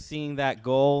after seeing that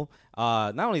goal,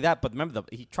 not only that, but remember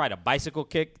he tried a bicycle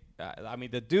kick. I mean,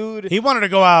 the dude. He wanted to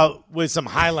go out with some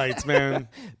highlights, man.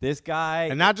 This guy,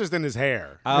 and not just in his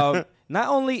hair. Not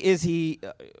only is he,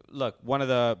 one of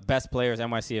the best players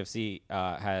NYCFC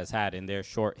has had in their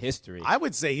short history. I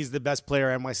would say he's the best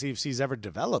player NYCFC's ever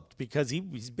developed because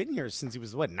he's been here since he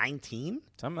was, 19?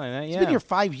 Something like that, yeah. He's been here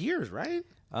 5 years, right?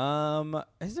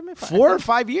 Has it been 4 or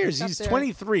 5 years. He's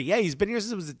 23. Yeah, he's been here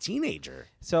since he was a teenager.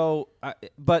 So,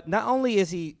 but not only is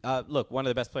he, one of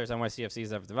the best players NYCFC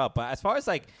has ever developed, but as far as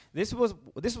this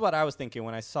is what I was thinking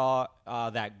when I saw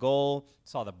that goal,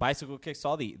 saw the bicycle kick,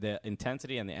 saw the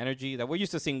intensity and the energy that we're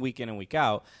used to seeing week in and week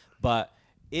out. But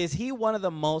is he one of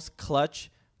the most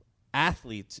clutch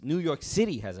athletes New York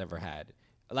City has ever had?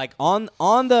 Like on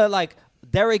the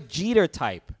Derek Jeter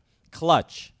type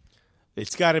clutch.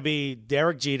 It's got to be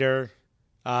Derek Jeter,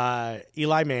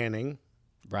 Eli Manning.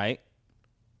 Right.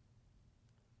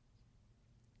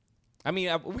 I mean,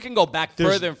 we can go back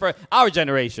further and further. Our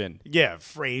generation. Yeah,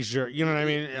 Frazier. You know what I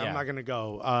mean? Yeah. I'm not going to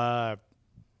go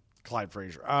Clyde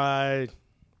Frazier.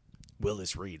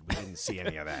 Willis Reed. We didn't see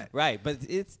any of that. Right, but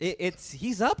it's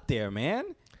he's up there, man.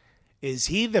 Is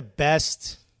he the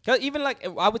best? Even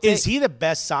I would say. Is he the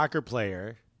best soccer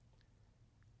player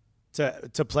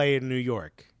to play in New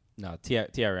York? No,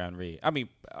 Thierry Henry. I mean,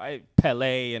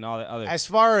 Pelé and all the other. As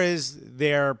far as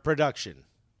their production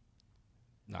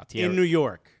in New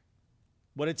York,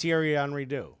 what did Thierry Henry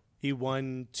do? He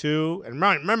won 2. And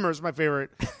remember, it's my favorite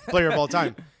player of all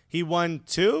time. He won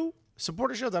 2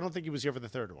 Supporter Shields. I don't think he was here for the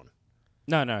third one.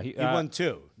 No. He won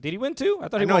 2. Did he win 2? I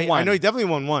thought he won 1. I know he definitely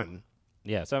won 1.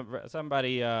 Yeah,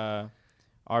 somebody.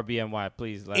 RBNY,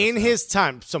 please let In us know. his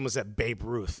time, someone said Babe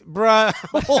Ruth. Bruh,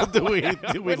 how old do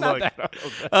we look?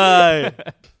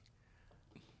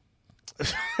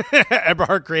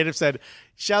 Eberhard Creative said,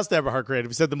 shouts to Eberhard Creative.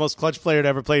 He said the most clutch player to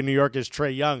ever play in New York is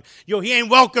Trae Young. Yo, he ain't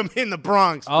welcome in the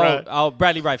Bronx, bruh.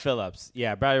 Bradley Wright Phillips.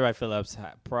 Yeah, Bradley Wright Phillips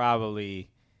probably.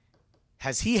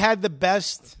 Has he had the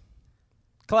best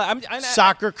I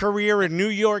soccer career in New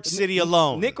York City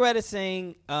alone? Nick Red is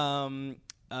saying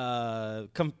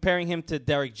comparing him to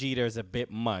Derek Jeter is a bit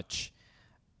much.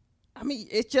 I mean,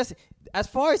 it's just as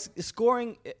far as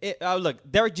scoring.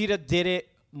 Look, Derek Jeter did it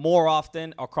more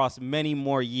often across many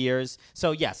more years.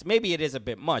 So yes, maybe it is a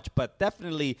bit much, but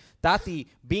definitely Tati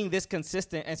being this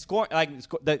consistent and scoring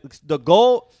the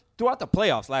goal throughout the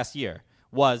playoffs last year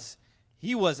was.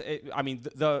 He was, I mean,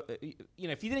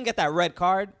 if he didn't get that red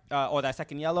card or that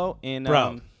second yellow in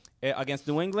against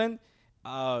New England,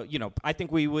 I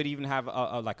think we would even have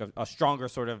a stronger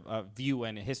sort of view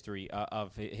and history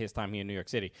of his time here in New York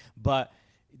City. But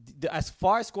as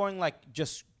far as scoring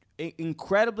just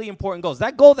incredibly important goals,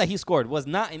 that goal that he scored was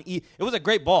not it was a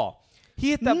great ball.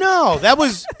 He hit that. No, that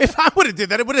was if I would have did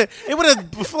that, it would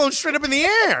have flown straight up in the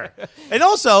air. And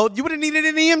also, you would have needed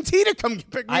an EMT to come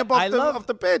pick me up off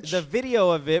the pitch. The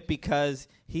video of it because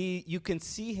you can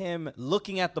see him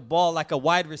looking at the ball like a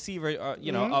wide receiver,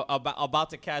 about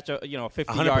to catch a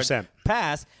 50-yard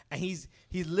pass, and he's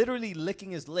literally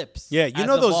licking his lips. Yeah, you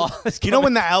know those. You know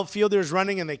when the outfielder's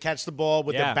running and they catch the ball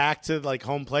with their back to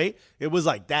home plate? It was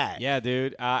like that. Yeah,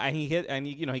 dude. And he hit, and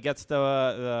he gets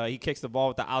he kicks the ball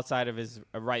with the outside of his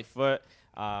right foot.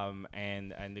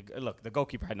 Look, the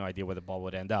goalkeeper had no idea where the ball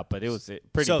would end up, but it was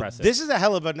pretty impressive. This is a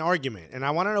hell of an argument, and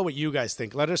I want to know what you guys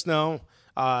think. Let us know.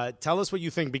 Tell us what you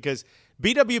think, because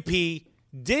BWP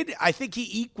I think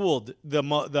he equaled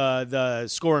the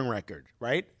scoring record,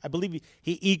 right? I believe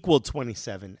he equaled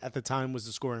 27 at the time was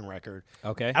the scoring record.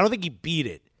 Okay. I don't think he beat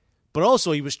it, but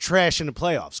also he was trash in the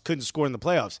playoffs. Couldn't score in the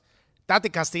playoffs.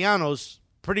 Tate Castellanos,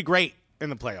 pretty great in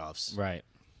the playoffs. Right.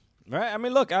 Right. I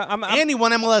mean, look, and he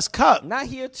won MLS Cup. Not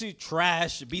here to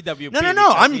trash BWP. No.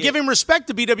 I'm giving respect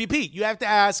to BWP. You have to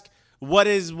ask, what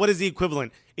is the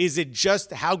equivalent? Is it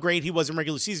just how great he was in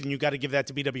regular season? You got to give that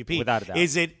to BWP. Without a doubt.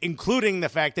 Is it including the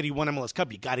fact that he won MLS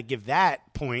Cup? You got to give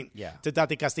that point to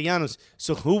Tate Castellanos.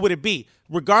 So who would it be?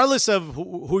 Regardless of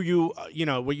who you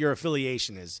what your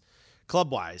affiliation is,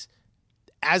 club-wise,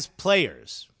 as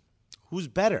players, who's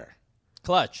better?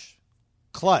 Clutch.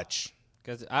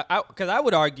 Because I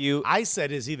would argue. I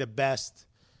said, is he the best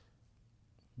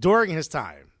during his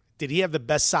time? Did he have the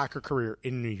best soccer career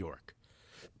in New York?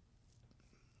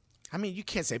 I mean, you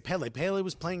can't say Pele. Pele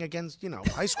was playing against,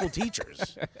 high school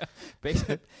teachers.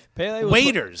 Pele was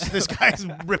waiters. This guy's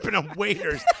ripping up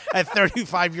waiters at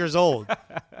 35 years old.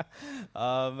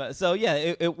 So, yeah,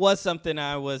 it was something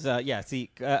I was,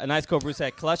 Nice Cobra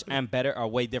said clutch and better are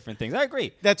way different things. I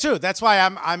agree. That too. That's why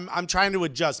I'm trying to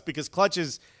adjust, because clutch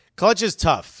is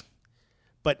tough.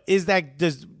 But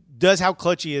does how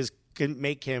clutch he is can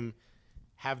make him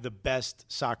have the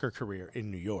best soccer career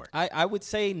in New York? I would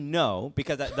say no,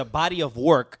 because the body of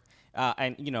work,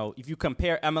 and if you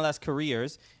compare MLS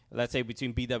careers, let's say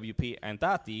between BWP and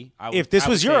Tati, if this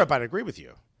was Europe, I'd agree with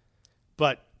you.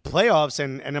 But playoffs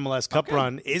and an MLS Cup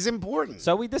run is important.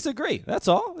 So we disagree. That's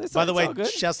all. By the way,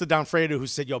 shouts to Don Fredo, who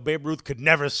said, Babe Ruth could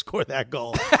never score that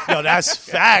goal. That's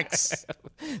facts.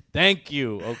 Thank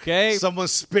you, okay?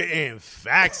 Someone's spitting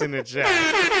facts in the chat.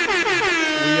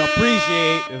 We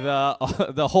appreciate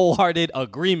the wholehearted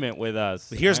agreement with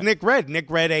us. Here's Nick Red. Nick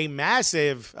Red, a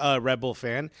massive Red Bull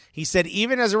fan. He said,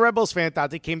 even as a Red Bulls fan, thought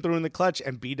they came through in the clutch,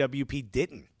 and BWP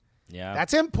didn't. Yeah,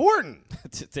 that's important.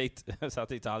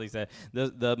 Tali said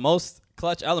the most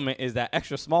clutch element is that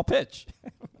extra small pitch.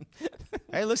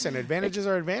 Hey, listen, advantages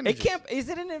are advantages. Is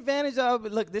it an advantage?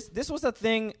 Look, this was a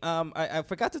thing. I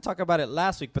forgot to talk about it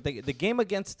last week, but the game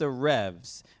against the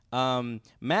Revs,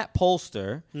 Matt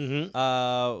Polster,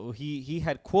 he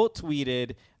had quote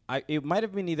tweeted. It might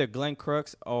have been either Glenn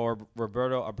Crooks or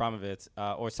Roberto Abramovich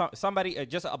or somebody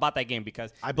just about that game,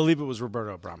 because I believe it was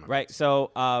Roberto Abramovich. Right.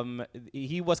 So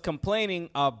he was complaining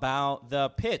about the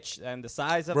pitch and the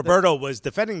size of Roberto was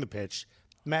defending the pitch.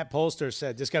 Matt Polster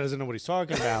said, this guy doesn't know what he's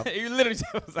talking about.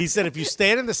 He said, if you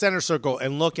stand in the center circle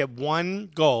and look at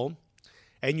one goal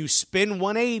and you spin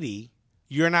 180,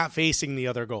 you're not facing the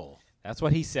other goal. That's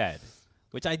what he said,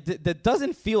 which that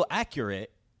doesn't feel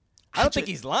accurate. I don't think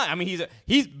he's lying. I mean,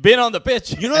 he's been on the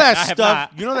pitch. You know that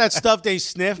stuff. You know that stuff they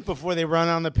sniff before they run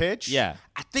on the pitch. Yeah,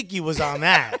 I think he was on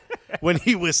that when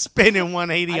he was spinning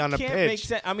 180 on the pitch. Make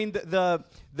sense. I mean,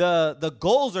 the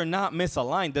goals are not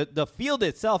misaligned. The field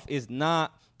itself is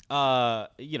not.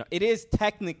 It is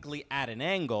technically at an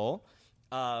angle,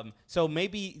 So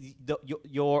maybe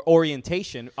your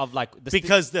orientation of like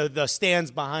because the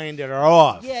stands behind it are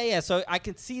off. Yeah. So I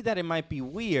can see that it might be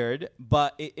weird,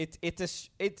 but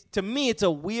to me it's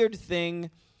a weird thing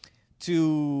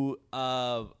to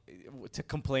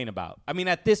complain about. I mean,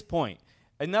 at this point,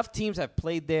 enough teams have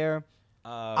played there.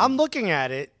 I'm looking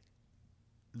at it.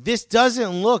 This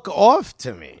doesn't look off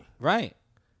to me. Right.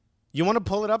 You want to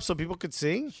pull it up so people could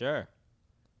see? Sure.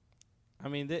 I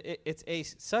mean,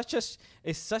 it's such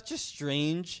a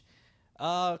strange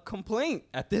complaint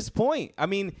at this point. I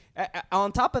mean,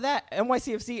 on top of that,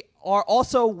 NYCFC are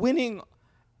also winning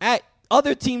at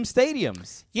other team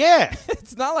stadiums. Yeah.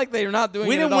 It's not like they're not doing it.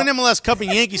 We didn't win MLS Cup in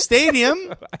Yankee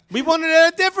Stadium. We won it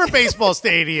at a different baseball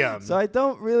stadium. So I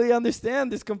don't really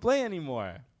understand this complaint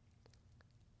anymore.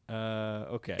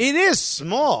 Okay. It is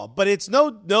small, but it's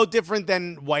no different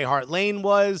than White Hart Lane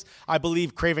was. I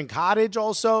believe Craven Cottage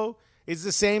also is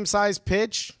the same size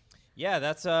pitch. Yeah,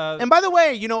 that's And by the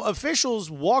way,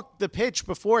 officials walk the pitch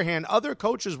beforehand. Other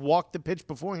coaches walk the pitch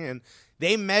beforehand.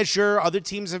 They measure. Other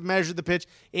teams have measured the pitch.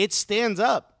 It stands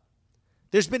up.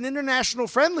 There's been international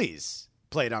friendlies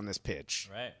played on this pitch.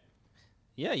 right.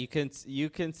 Yeah, you can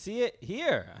see it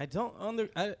here.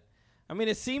 I mean,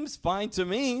 it seems fine to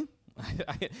me.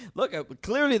 Look,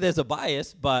 clearly there's a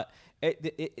bias, but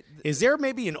Is there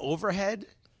maybe an overhead?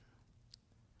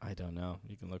 I don't know.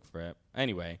 You can look for it.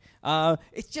 Anyway,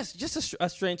 it's just a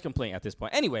strange complaint at this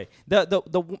point. Anyway,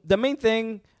 the main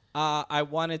thing I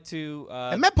wanted to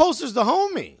And Met Poster's the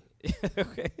homie.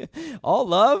 okay. All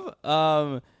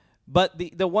love. But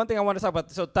the one thing I want to talk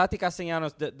about, so Tati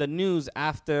Castellanos, the news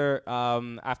after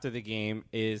the game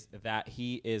is that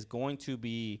he is going to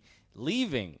be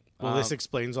leaving. Well, this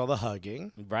explains all the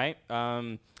hugging. Right.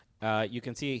 You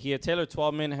can see here Taylor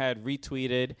Twelman had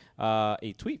retweeted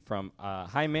a tweet from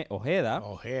Jaime Ojeda.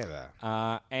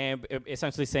 And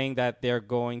essentially saying that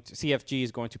CFG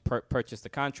is going to purchase the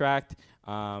contract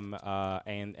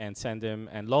and send him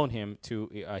and loan him to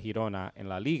Girona in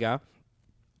La Liga.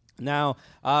 Now,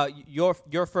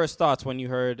 your first thoughts when you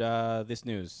heard this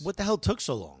news? What the hell took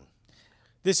so long?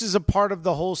 This is a part of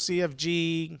the whole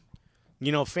CFG,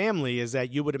 family, is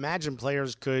that you would imagine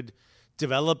players could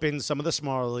develop in some of the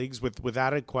smaller leagues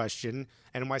without a question.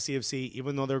 NYCFC,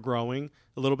 even though they're growing,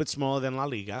 a little bit smaller than La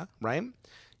Liga, right?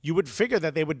 You would figure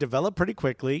that they would develop pretty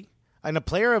quickly. And a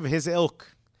player of his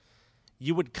ilk,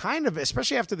 you would kind of,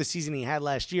 especially after the season he had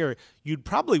last year, you'd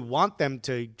probably want them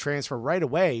to transfer right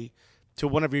away to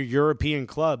one of your European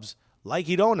clubs like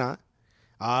Girona,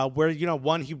 where,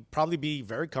 one, he'd probably be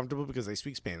very comfortable because they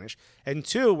speak Spanish, and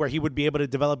two, where he would be able to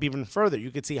develop even further.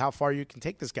 You could see how far you can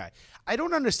take this guy. I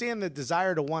don't understand the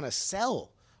desire to want to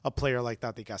sell a player like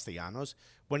Tati Castellanos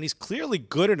when he's clearly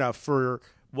good enough for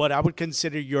what I would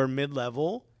consider your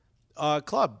mid-level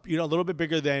club. A little bit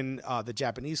bigger than the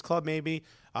Japanese club maybe,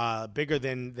 bigger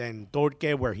than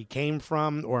Torque, where he came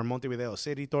from, or Montevideo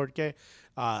City Torque.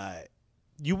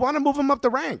 You want to move him up the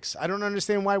ranks. I don't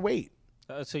understand why wait.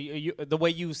 So you the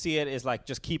way you see it is like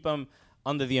just keep him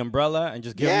under the umbrella and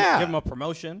just give him a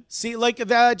promotion. See, like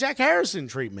the Jack Harrison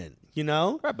treatment,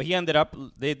 Right, but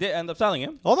they did end up selling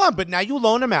him. Hold on, but now you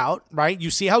loan him out, right? You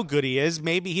see how good he is.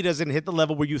 Maybe he doesn't hit the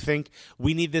level where you think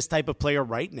we need this type of player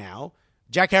right now.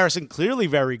 Jack Harrison, clearly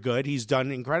very good. He's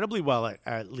done incredibly well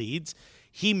at Leeds.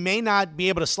 He may not be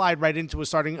able to slide right into a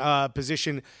starting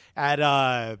position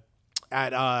at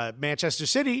Manchester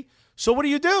City. So what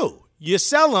do? You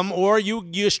sell him, or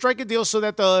you strike a deal so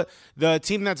that the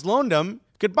team that's loaned him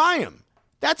could buy him.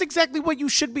 That's exactly what you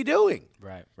should be doing.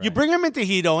 Right. You bring him into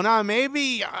Girona,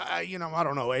 maybe, I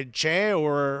don't know, Che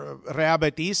or Real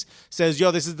Betis says,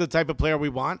 this is the type of player we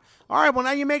want. All right, well,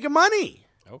 now you're making money.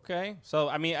 Okay. So,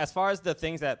 I mean, as far as the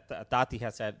things that Tati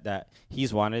has said that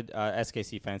he's wanted,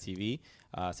 SKC Fan TV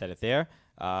said it there,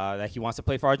 that he wants to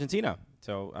play for Argentina.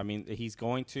 So, I mean, he's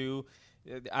going to...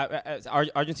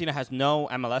 Argentina has no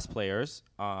MLS players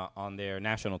on their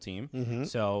national team. Mm-hmm.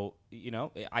 So,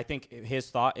 I think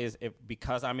his thought is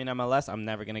because I'm in MLS, I'm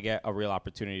never going to get a real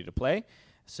opportunity to play.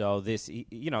 So that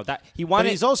he wanted.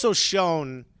 But he's also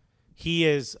shown he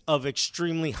is of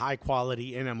extremely high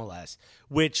quality in MLS,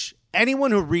 which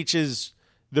anyone who reaches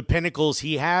the pinnacles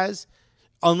he has,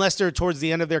 unless they're towards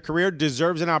the end of their career,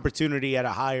 deserves an opportunity at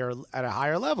a higher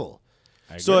level.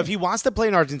 So if he wants to play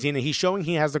in Argentina, he's showing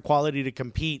he has the quality to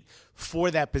compete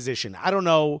for that position. I don't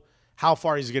know how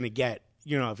far he's going to get,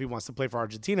 if he wants to play for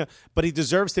Argentina, but he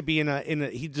deserves to be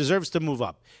he deserves to move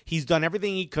up. He's done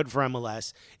everything he could for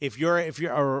MLS.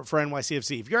 Or for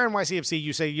NYCFC, if you're NYCFC,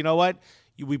 you say, you know what?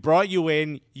 We brought you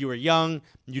in. You were young.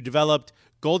 You developed.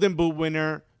 Golden Boot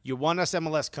winner. You won us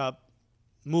MLS Cup.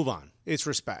 Move on. It's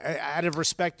respect. Out of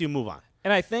respect, you move on.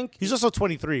 And I think He's also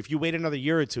 23. If you wait another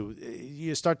year or two,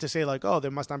 you start to say like, oh, they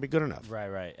must not be good enough.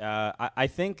 Right. I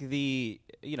think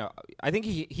I think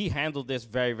he handled this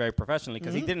very, very professionally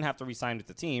because he didn't have to re-sign with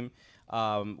the team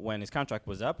when his contract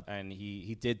was up, and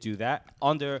he did do that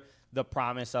under the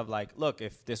promise of like, look,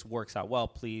 if this works out well,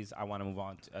 please, I want to move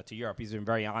on to Europe. He's been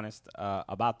very honest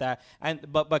about that,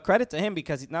 but credit to him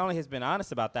because not only has been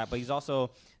honest about that, but he's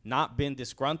also not been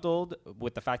disgruntled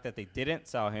with the fact that they didn't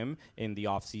sell him in the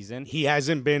offseason. He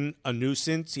hasn't been a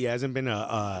nuisance. He hasn't been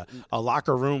a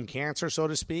locker room cancer, so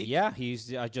to speak. Yeah, he's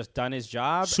just done his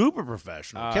job. Super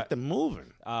professional. Kept them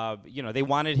moving. They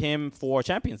wanted him for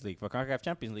Champions League, for CONCACAF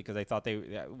Champions League, because they thought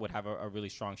they would have a really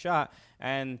strong shot.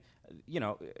 And,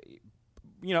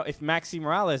 if Maxi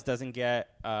Morales doesn't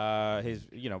get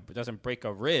doesn't break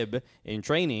a rib in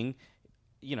training,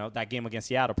 that game against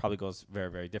Seattle probably goes very,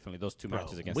 very differently. Those two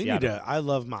matches against Seattle. I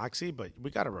love Moxie, but we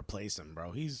got to replace him,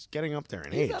 bro. He's getting up there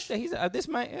in age. Up there.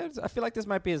 I feel like this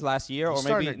might be his last year, or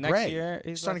maybe next year.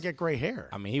 He's starting to get gray hair.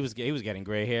 I mean, he was getting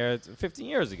gray hair 15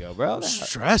 years ago, bro.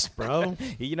 Stress, bro.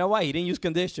 You know why? He didn't use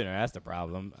conditioner. That's the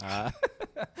problem.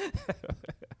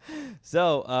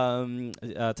 So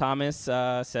Thomas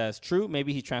says, true,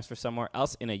 maybe he transfers somewhere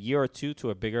else in a year or two to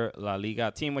a bigger La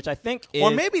Liga team, which I think is...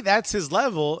 Or maybe that's his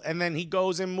level, and then he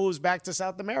goes and moves back to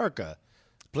South America.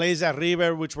 Plays at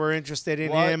River, which we're interested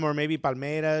in him, or maybe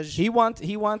Palmeiras. He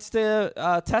wants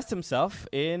to test himself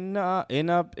in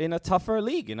a tougher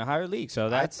league, in a higher league. So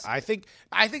that's I think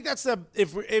that's the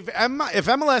if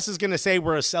MLS is going to say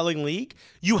we're a selling league,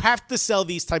 you have to sell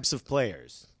these types of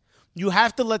players. You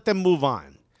have to let them move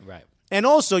on. right. And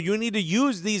also, you need to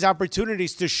use these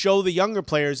opportunities to show the younger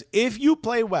players, if you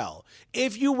play well,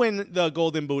 if you win the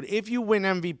Golden Boot, if you win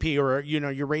MVP or,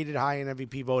 you're rated high in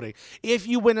MVP voting, if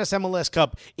you win us MLS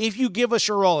Cup, if you give us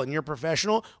your all and you're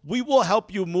professional, we will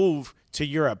help you move to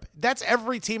Europe. That's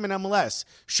every team in MLS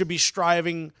should be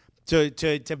striving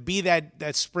to be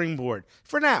that springboard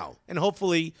for now. And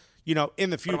hopefully, in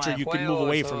the future, you can move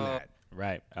away from that.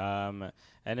 Right.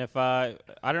 And if I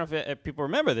don't know if people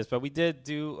remember this, but we did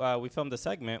we filmed a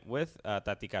segment with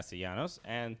Tati Castellanos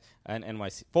and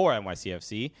NYC for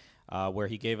NYCFC where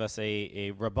he gave us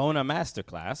a Rabona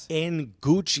masterclass In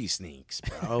Gucci sneaks,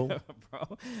 bro.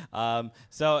 bro.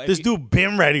 So This dude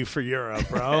been ready for Europe,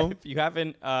 bro. if you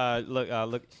haven't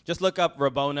just look up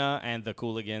Rabona and the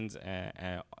Cooligans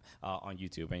on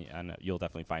YouTube, and you'll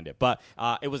definitely find it. But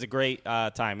it was a great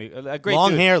time. A great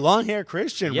long hair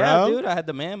Christian, yeah, bro. dude. I had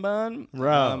the man bun,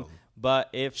 Bro. But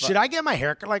if Should I get my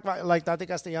haircut like Tati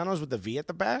Castellanos with the V at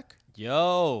the back?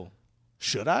 yo,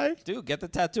 Should I? dude, get the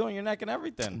tattoo on your neck and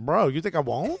everything. Bro, you think I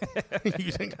won't?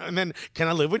 You think? And then can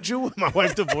I live with you when my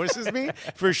wife divorces me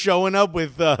for showing up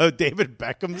with David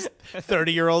Beckham's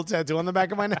 30-year-old tattoo on the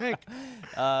back of my neck?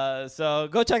 So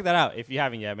go check that out if you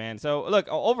haven't yet, man. So look,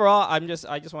 overall, I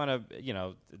just want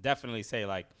to definitely say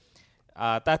like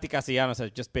Tati Castellanos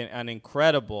has just been an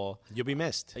incredible. You'll be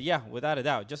missed. Yeah, without a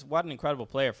doubt. Just what an incredible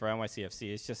player for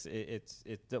NYCFC. It's just it's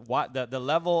the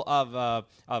level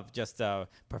of just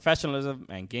professionalism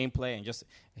and gameplay and just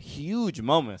huge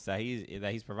moments that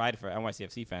he's provided for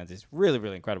NYCFC fans is really,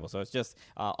 really incredible. So it's just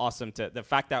awesome to the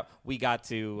fact that we got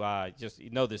to just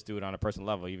know this dude on a personal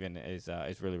level even is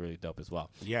really, really dope as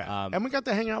well. Yeah. And we got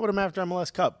to hang out with him after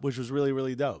MLS Cup, which was really,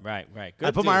 really dope. Right. Good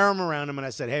I put dude. my arm around him and I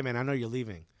said, hey, man, I know you're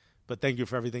leaving, but thank you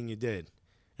for everything you did.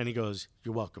 And he goes,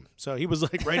 you're welcome. So he was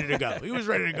like ready to go. He was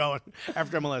ready to go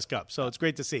after MLS Cup. So it's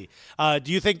great to see.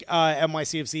 Do you think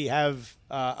NYCFC have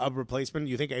a replacement?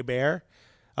 Do you think Hebert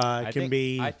can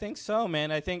be? I think so,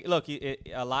 man. I think, look,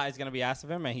 a lot is going to be asked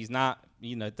of him, and he's not,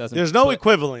 doesn't. There's no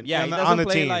equivalent Yeah, on, he the, doesn't on the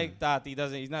play team. like that.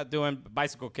 He's not doing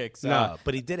bicycle kicks. No,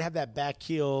 but he did have that back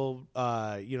heel,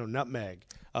 nutmeg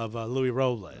of Louis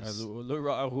Robles.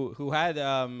 Who had,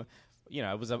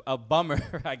 it was a bummer,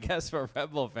 I guess, for a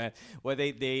Red Bull fan, where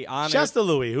they honored. Shouts to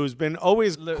Louis, who's been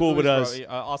always cool with us.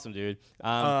 Awesome, dude.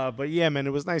 But yeah, man,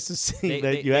 it was nice to see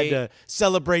that you had to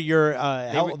celebrate your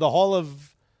the Hall of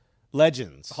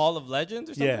Legends. Hall of Legends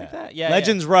or something like that? Yeah.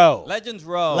 Legends Row. Legends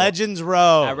Row. Legends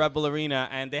Row. At Red Bull Arena.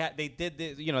 And they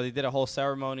did a whole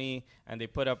ceremony, and they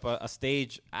put up a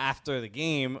stage after the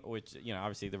game, which,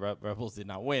 obviously the Red Bulls did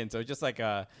not win. So it's just like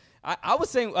I was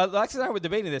saying, Alexis and I were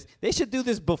debating this. They should do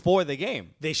this before the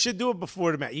game. They should do it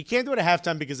before the match. You can't do it at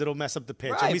halftime because it'll mess up the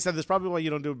pitch. Right. And we said that's probably why you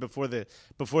don't do it before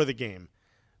the game.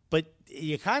 But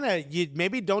you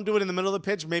maybe don't do it in the middle of the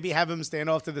pitch. Maybe have him stand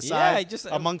off to the side just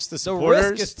amongst the supporters.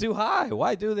 The risk is too high.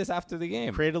 Why do this after the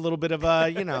game? Create a little bit of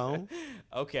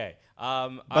Okay.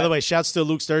 By the way, shouts to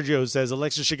Luke Sturgio, who says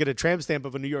Alexis should get a tramp stamp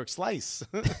of a New York slice.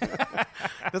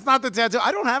 That's not the tattoo.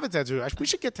 I don't have a tattoo. We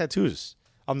should get tattoos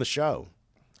on the show.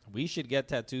 We should get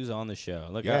tattoos on the show.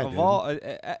 Look, Yeah, of dude. all,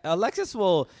 Alexis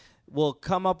will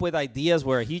come up with ideas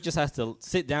where he just has to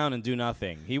sit down and do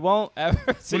nothing. He won't ever.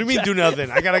 What do you mean do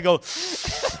nothing? I gotta go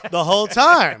the whole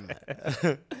time.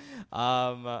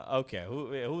 Okay.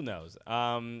 Who knows?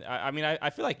 I mean, I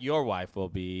feel like your wife will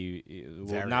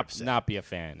Very not upset. be a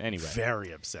fan anyway.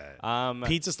 Very upset.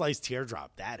 Pizza slice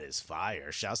teardrop. That is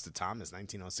fire. Shouts to Thomas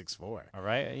 19064. All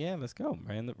right, yeah, let's go.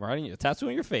 Right, tattoo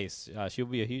on your face. She'll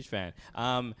be a huge fan.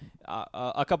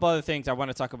 A couple other things I want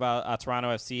to talk about. Toronto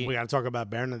FC. We gotta talk about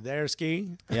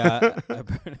Bernadeschi. Yeah,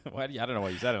 I don't know why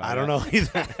you said it. I don't know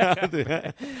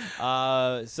either.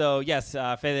 So yes,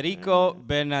 Federico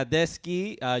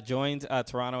Bernadeschi joined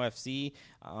Toronto FC.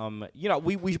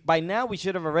 We by now we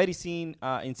should have already seen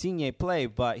Insigne play,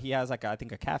 but he has I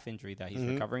think a calf injury that he's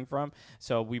recovering from.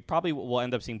 So we probably will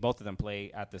end up seeing both of them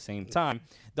play at the same time.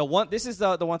 This is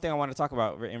the one thing I want to talk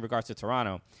about in regards to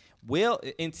Toronto. Will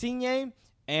Insigne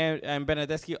and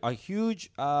Bernadeschi are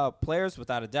huge players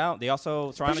without a doubt. They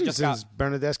also Toronto Especially just since got.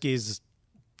 Bernadeschi is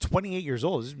 28 years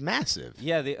old. It's massive.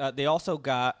 Yeah, they also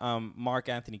got Mark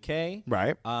Anthony Kaye.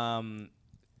 Right.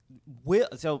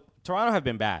 So Toronto have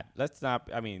been bad. Let's not.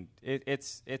 I mean,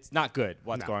 it's not good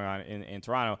what's going on in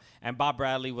Toronto. And Bob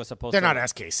Bradley was supposed. They're to... not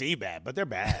SKC bad, but they're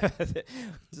bad.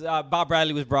 Bob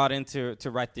Bradley was brought in to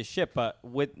right this ship. But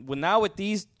with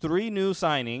these 3 new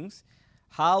signings,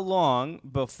 how long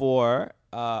before?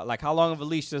 How long of a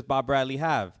leash does Bob Bradley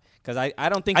have? Because I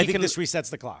don't think I he think can. this resets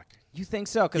the clock. You think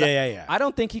so? Yeah. I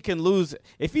don't think he can lose.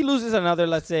 If he loses another,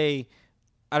 let's say,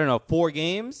 I don't know, 4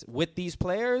 games with these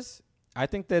players, I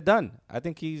think they're done. I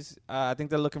think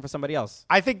they're looking for somebody else.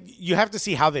 I think you have to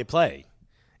see how they play.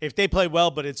 If they play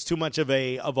well, but it's too much of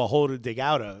a hole to dig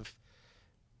out of.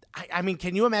 I mean,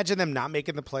 can you imagine them not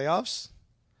making the playoffs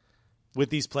with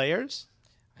these players?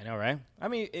 I know, right? I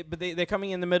mean, but they're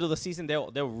coming in the middle of the season.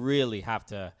 They'll really have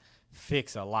to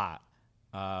fix a lot.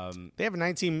 They have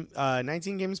 19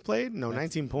 games played? No,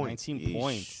 19 points. 19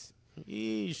 points.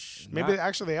 Yeesh. Maybe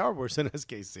actually they are worse than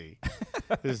SKC.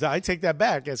 I take that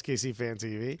back, SKC Fan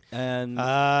TV. And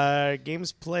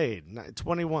games played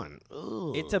 21.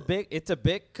 Ugh. It's a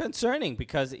bit concerning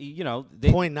because they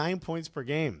 0.9 points per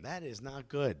game. That is not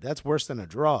good. That's worse than a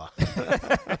draw.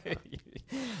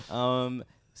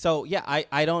 So yeah,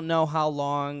 I don't know how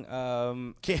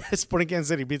long. Sporting Kansas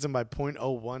City beats them by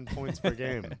 0.01 points per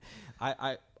game.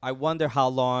 I wonder how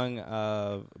long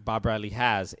Bob Bradley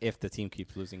has if the team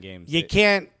keeps losing games. You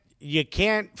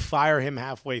can't fire him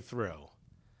halfway through.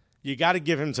 You got to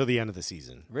give him till the end of the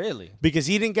season. Really? Because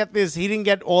he didn't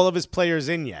get all of his players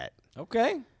in yet.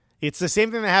 Okay. It's the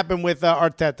same thing that happened with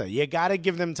Arteta. You got to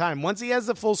give them time. Once he has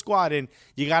the full squad in,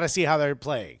 you got to see how they're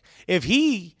playing. If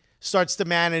he starts to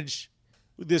manage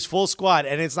this full squad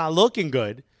and it's not looking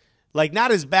good, like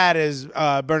not as bad as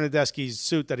Bernadeschi's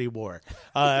suit that he wore,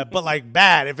 but like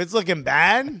bad. If it's looking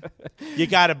bad, you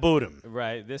got to boot him.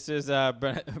 Right. This is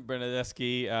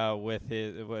Bernadeschi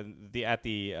at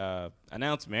the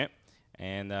announcement,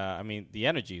 and I mean the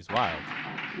energy is wild.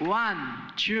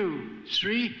 1, 2,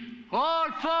 3, all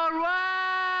forward!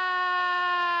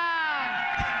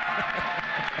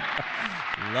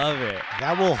 Love it.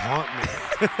 That will haunt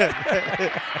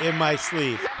me in my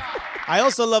sleep. I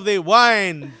also love the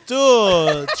 1,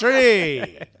 2,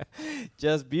 3.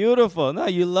 Just beautiful. No,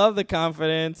 you love the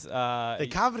confidence. The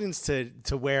confidence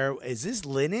to wear, is this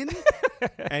linen?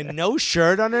 And no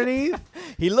shirt underneath?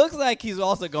 He looks like he's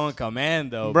also going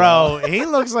commando, Bro, he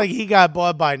looks like he got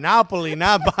bought by Napoli,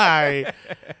 not by...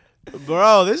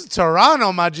 Bro, this is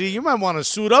Toronto, my G. You might want to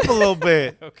suit up a little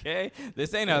bit. Okay?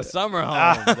 This ain't a summer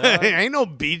home. Ain't no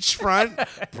beachfront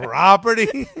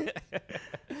property.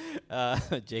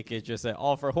 JK just said,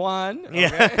 all for Juan. Okay.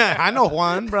 Yeah, I know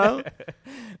Juan, bro.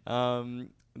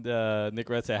 Nick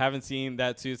Red said, haven't seen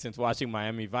that suit since watching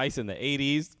Miami Vice in the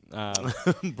 80s.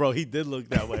 Bro, he did look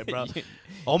that way, bro.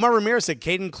 Omar Ramirez said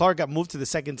Caden Clark got moved to the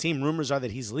second team. Rumors are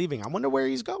that he's leaving. I wonder where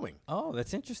he's going. Oh,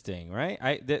 that's interesting,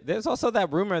 right? There's also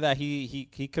that rumor that he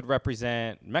could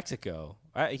represent Mexico.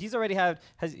 He already has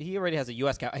a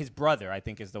U.S. cap. His brother, I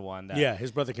think, is the one that. Yeah,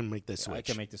 his brother can make the switch.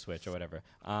 Can make the switch or whatever.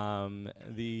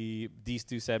 These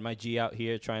two said, my G out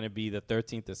here trying to be the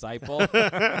 13th disciple.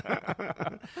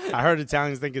 I heard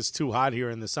Italians think it's too hot here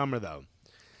in the summer, though.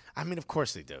 I mean, of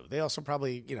course they do. They also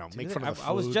probably, make fun of the food.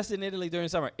 I was just in Italy during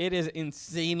summer. It is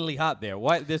insanely hot there.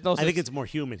 What? There's no. I think it's more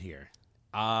humid here.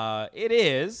 It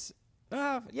is,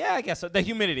 Yeah, I guess so. The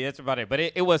humidity, that's about it. But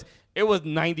it was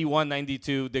 91,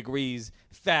 92 degrees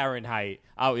Fahrenheit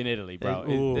out in Italy,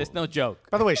 bro. It's no joke.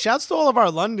 By the way, shouts to all of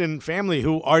our London family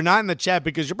who are not in the chat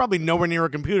because you're probably nowhere near a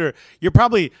computer. You're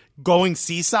probably going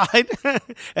seaside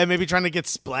and maybe trying to get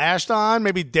splashed on,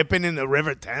 maybe dipping in the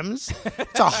River Thames.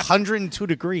 It's 102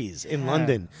 degrees in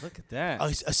London. Look at that.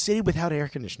 A city without air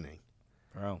conditioning.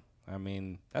 Bro, I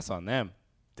mean, that's on them.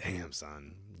 Damn,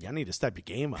 son. Y'all need to step your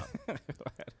game up.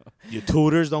 Your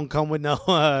tutors don't come with no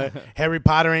Harry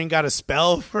Potter ain't got a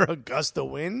spell for a gust of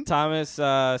wind. Thomas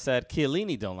said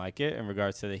Chiellini don't like it in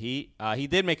regards to the Heat. He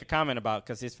did make a comment about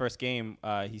because his first game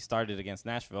he started against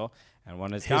Nashville, and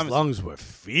one of his comments, lungs were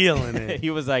feeling it. he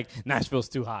was like, Nashville's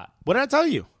too hot. What did I tell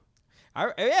you?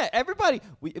 Yeah, everybody.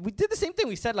 We did the same thing.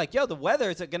 We said, like, yo, the weather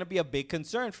is going to be a big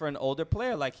concern for an older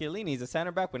player like Chiellini. He's a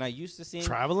center back. We're not used to seeing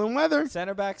traveling weather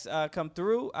center backs come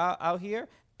through out here.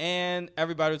 And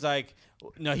everybody was like,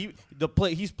 no,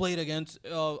 he's played against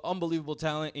unbelievable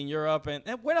talent in Europe, and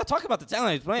we're not talking about the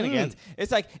talent he's playing against.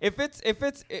 It's like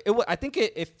I think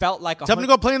it felt like tell me to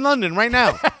go play in London right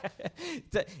now.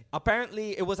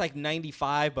 Apparently, it was like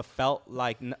 95, but felt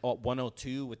like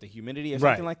 102 with the humidity or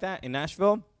something like that in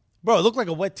Nashville. Bro, it looked like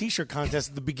a wet T-shirt contest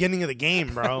at the beginning of the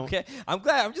game, bro. Okay, I'm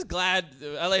just glad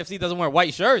LAFC doesn't wear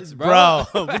white shirts, bro.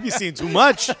 Bro, we be seeing too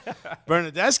much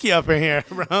Bernadeschi up in here,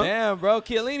 bro. Damn, bro,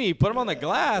 Chiellini, put him on the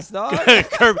glass, dog.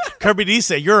 Kirby D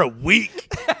said, you're a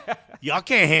weak. Y'all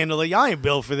can't handle it. Y'all ain't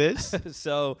built for this.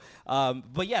 So,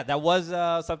 but yeah, that was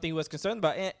something he was concerned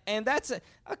about. And that's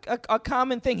a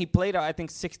common thing. He played, I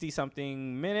think,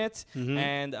 60-something minutes. Mm-hmm.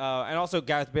 And also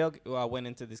Gareth Bale went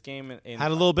into this game. Had a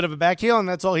little bit of a back heel, and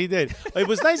that's all he did. It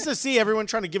was nice to see everyone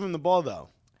trying to give him the ball, though.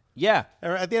 Yeah.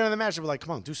 At the end of the match, they were like,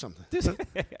 come on, do something.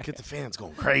 Get the fans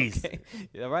going crazy. Okay.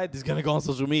 Yeah, right? This is going to go on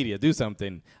social media. Do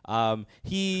something. So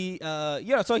he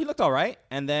looked all right.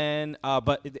 And then,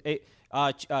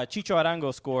 Chicho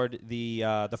Arango scored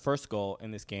the first goal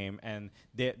in this game, and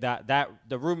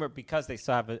the rumor, because they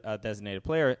still have a designated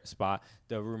player spot,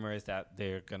 the rumor is that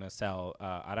they're gonna sell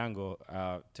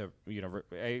Arango to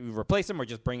replace him or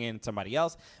just bring in somebody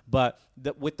else. But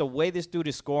with the way this dude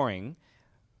is scoring,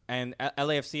 and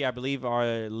LAFC, I believe,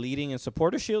 are leading in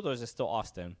supporter shield, or is it still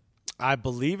Austin? I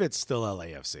believe it's still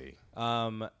LAFC.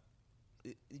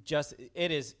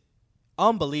 It is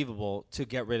unbelievable to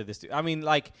get rid of this dude. I mean,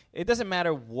 like, it doesn't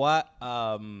matter what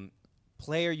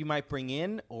player you might bring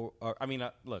in, or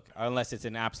look, unless it's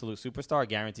an absolute superstar, a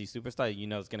guaranteed superstar,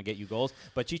 it's going to get you goals.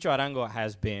 But Chicho Arango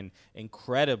has been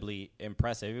incredibly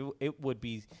impressive. It would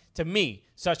be, to me,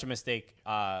 such a mistake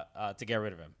to get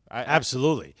rid of him.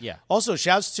 Absolutely. Yeah. Also,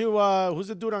 shouts to who's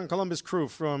the dude on Columbus Crew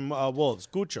from Wolves?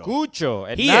 Cucho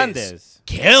Hernandez. Is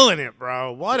killing it,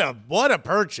 bro. What a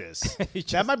purchase.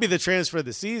 That might be the transfer of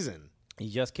the season. He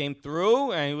just came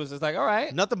through, and he was just like, all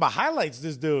right. Nothing but highlights,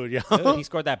 this dude, yo. He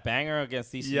scored that banger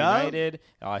against DC United.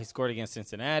 He scored against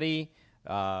Cincinnati.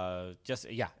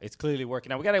 It's clearly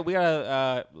working out. We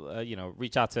gotta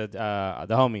reach out to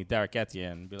the homie Derek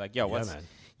Etienne and be like, yo, what's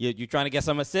you trying to get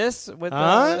some assists with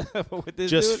with this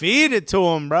Just dude? feed it to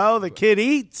him, bro. The kid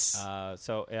eats.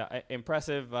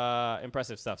 Impressive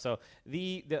stuff. So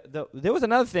there was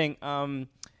another thing.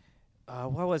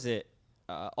 What was it?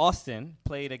 Austin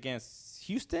played against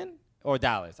Houston or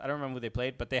Dallas. I don't remember who they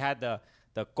played, but they had the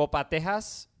Copa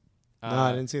Tejas. No,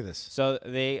 I didn't see this. So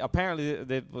they apparently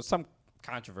there was some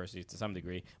controversy to some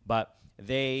degree, but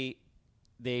they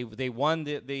won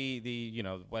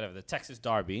the Texas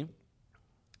Derby,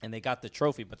 and they got the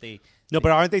trophy. But but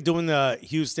aren't they doing the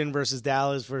Houston versus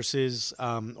Dallas versus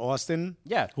Austin?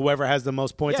 Yeah, whoever has the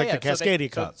most points, the Cascadia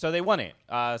Cup. So they won it.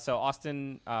 So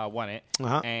Austin won it,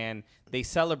 and they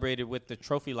celebrated with the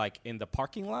trophy like in the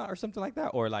parking lot or something like that,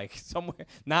 or like somewhere,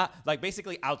 not like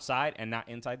basically outside and not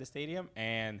inside the stadium.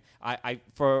 And I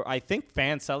think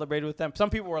fans celebrated with them. Some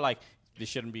people were like, you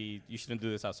shouldn't do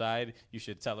this outside. You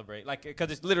should celebrate, like,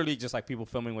 because it's literally just like people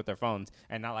filming with their phones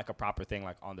and not like a proper thing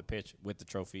like on the pitch with the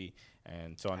trophy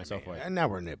and so on and so forth. And now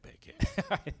we're nitpicking.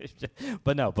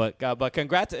 but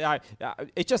congrats.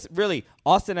 It's just really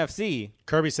Austin FC.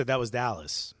 Kirby said that was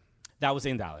Dallas. That was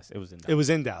in Dallas. It was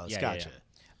in Dallas. Yeah, gotcha.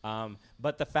 Yeah.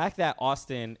 But the fact that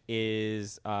Austin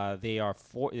is they're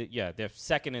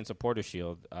second in supporter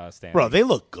shield standing. Bro, they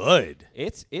look good.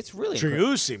 It's really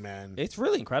juicy, man. It's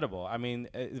really incredible. I mean,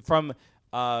 from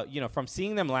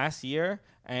seeing them last year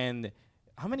and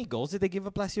How many goals did they give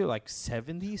up last year? Like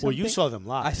 70 something? Well, you saw them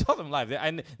live. I saw them live.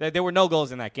 And there were no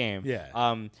goals in that game.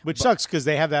 Yeah. Which sucks because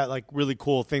they have that like really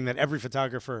cool thing that every team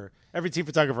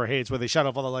photographer hates, where they shut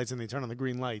off all the lights and they turn on the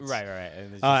green lights. Right.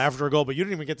 And it's after a goal, but you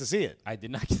didn't even get to see it. I did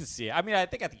not get to see it. I mean, I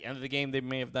think at the end of the game they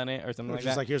may have done it or something like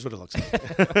Just that. like, here's what it looks like.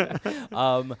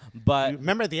 But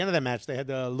remember at the end of that match, they had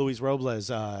the Luis Robles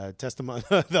testimony.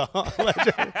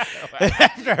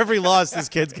 After every loss, this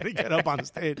kid's going to get up on the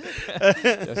stage.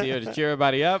 just here to cheer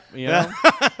everybody up, you know.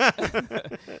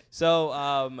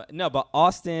 So no, but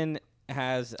Austin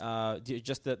has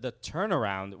just the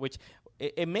turnaround, which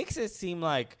it makes it seem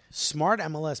like smart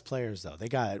MLS players though. They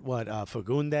got what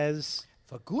Fagundes.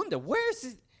 Where's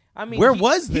his? I mean, where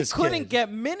was this? He couldn't kid?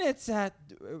 get minutes at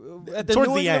the towards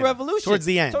New the England end. Revolution. Towards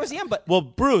the end. But well,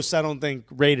 Bruce, I don't think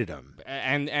rated him.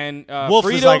 And Wolf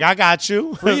was Friedel, like, I got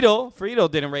you. Friedel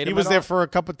didn't rate him. He was at there all. for a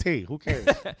cup of tea. Who cares?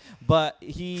 But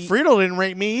Friedel didn't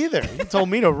rate me either. He told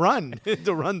me to run sprints.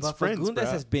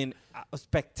 Fagundes has been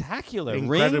spectacular.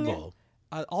 Incredible.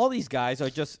 All these guys are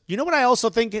just. You know what I also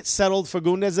think it settled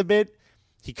Fagundes a bit?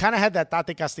 He kind of had that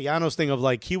Tate Castellanos thing of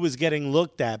like he was getting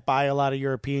looked at by a lot of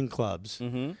European clubs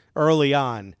early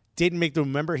on. Didn't make the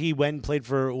remember he went and played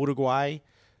for Uruguay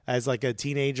as like a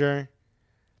teenager.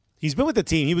 He's been with the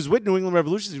team. He was with New England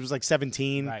Revolution. He was like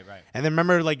 17. Right. And then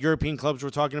remember like European clubs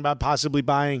were talking about possibly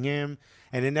buying him,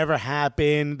 and it never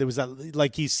happened. There was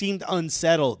like he seemed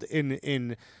unsettled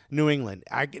in New England.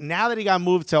 Now that he got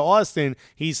moved to Austin,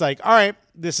 he's like, all right,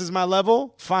 this is my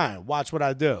level. Fine, watch what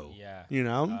I do. Yeah. You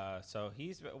know? So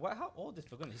he's how old is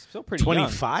Fagundes? He's still pretty young.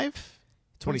 25?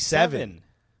 27.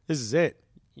 This is it.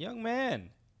 Young man.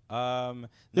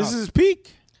 This is his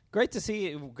peak. Great to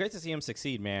see him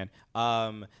succeed, man.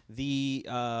 There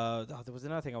was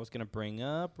another thing I was gonna bring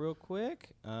up real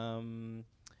quick. Who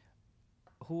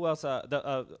else?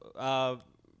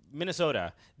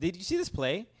 Minnesota. Did you see this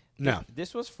play? No.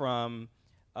 This was from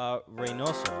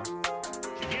Reynoso.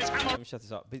 Let me shut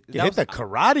this up. You hit the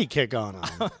karate kick on him.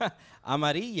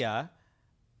 Amarilla.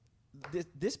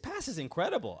 This pass is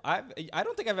incredible. I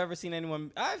don't think I've ever seen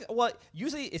anyone.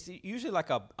 Usually it's like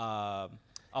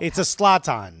It's a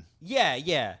Zlatan.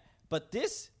 Yeah. But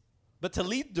to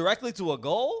lead directly to a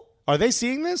goal. Are they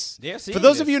seeing this? They're seeing For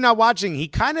those this. of you not watching, he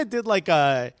kind of did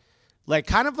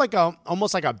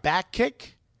almost like a back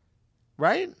kick,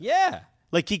 right? Yeah.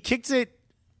 Like he kicked it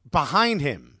behind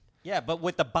him. Yeah, but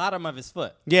with the bottom of his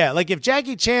foot. Yeah, like if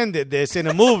Jackie Chan did this in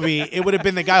a movie, it would have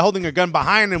been the guy holding a gun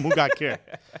behind him who got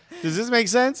kicked. Does this make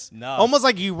sense? No. Almost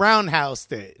like you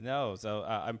roundhoused it. No, so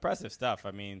impressive stuff.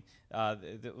 I mean,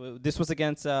 this was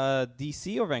against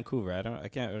DC or Vancouver. I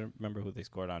can't remember who they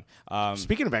scored on.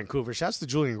 Speaking of Vancouver, shouts to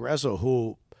Julian Gresso,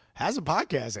 who has a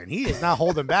podcast, and he is not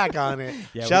holding back on it.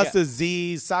 Yeah, shouts to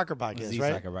Z's Soccer Podcast,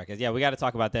 right? Soccer Podcast. Yeah, we got to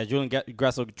talk about that. Julian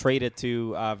Gressel traded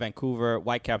to Vancouver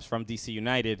Whitecaps from DC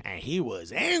United. And he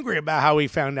was angry about how he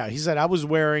found out. He said, I was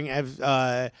wearing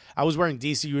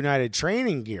DC United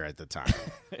training gear at the time.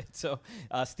 So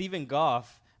Stephen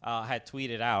Goff had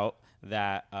tweeted out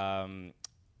that that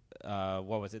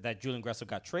Julian Gressel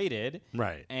got traded.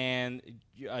 Right. And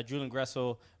Julian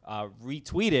Gressel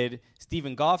retweeted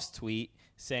Stephen Goff's tweet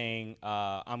saying,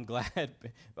 I'm glad,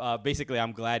 basically,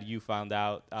 I'm glad you found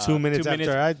out. 2 minutes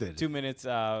after I did. 2 minutes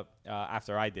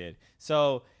after I did.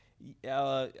 So,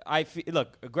 Julian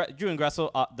Gressel,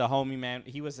 the homie, man,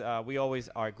 he was, we always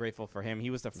are grateful for him.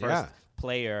 He was the first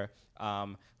player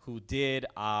who did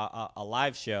a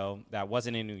live show that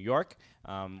wasn't in New York.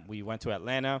 We went to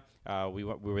Atlanta. We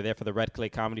were there for the Red Clay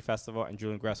Comedy Festival, and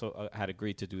Julian Gressel had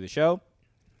agreed to do the show.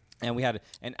 And we had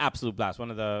an absolute blast.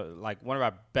 One of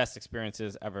our best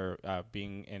experiences ever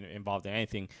being involved in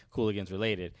anything Cooligans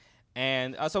related.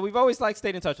 And so we've always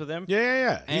stayed in touch with him.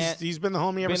 Yeah. He's been the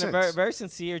homie ever since. Been a very, very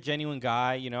sincere, genuine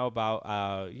guy.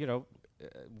 About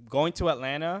going to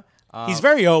Atlanta. He's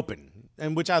very open,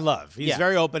 and which I love. He's Yeah.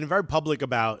 very open and very public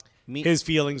about his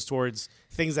feelings towards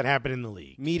things that happen in the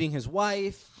league. Meeting his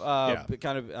wife,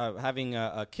 kind of having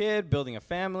a kid, building a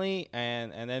family,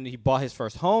 and then he bought his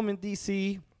first home in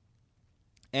D.C.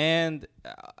 And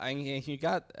he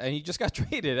just got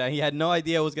traded. And he had no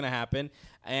idea what was going to happen.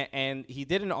 And he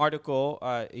did an article.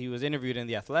 He was interviewed in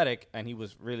The Athletic, and he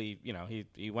was really,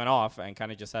 he went off and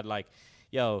kind of just said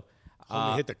yo. Let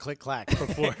me hit the click-clack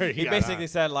before he basically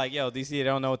said yo, DC, they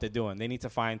don't know what they're doing. They need to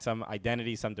find some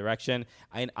identity, some direction.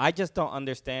 And I just don't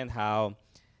understand how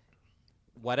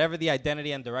whatever the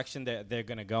identity and direction that they're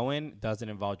going to go in doesn't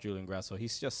involve Julian Gressel.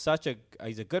 He's just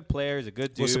he's a good player. He's a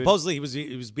good dude. Well, supposedly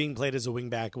he was being played as a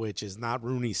wingback, which is not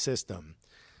Rooney's system.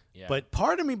 Yeah. But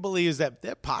part of me believes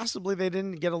that possibly they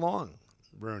didn't get along,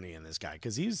 Rooney and this guy,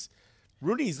 because he's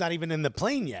Rooney's not even in the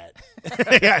plane yet.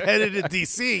 Headed to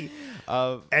DC,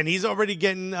 and he's already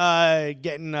getting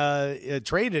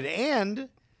traded. And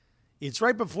it's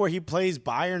right before he plays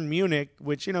Bayern Munich,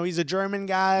 which he's a German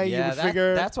guy. Yeah, you would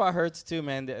figure that's what hurts too,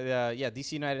 man.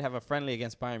 DC United have a friendly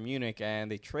against Bayern Munich,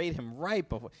 and they trade him right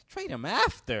before. Trade him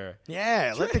after.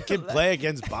 Yeah, let the kid play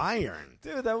against Bayern.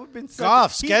 Dude, that would have been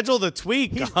Goff, schedule the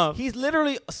tweet, Goff. He's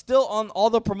literally still on all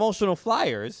the promotional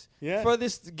flyers for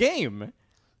this game.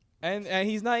 And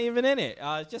he's not even in it.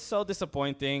 It's just so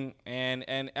disappointing, and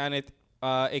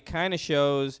it kind of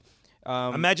shows.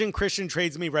 Imagine Christian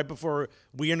trades me right before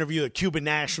we interview the Cuban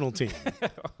national team,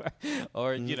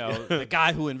 or the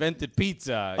guy who invented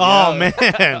pizza.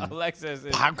 Man,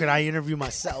 Alexis. How could I interview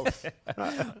myself?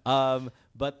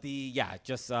 But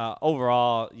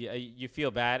overall, you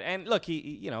feel bad. And look,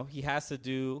 he has to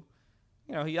do.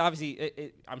 He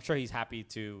obviously. I'm sure he's happy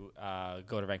to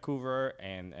go to Vancouver,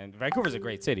 and Vancouver's a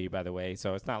great city, by the way.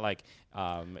 So it's not like.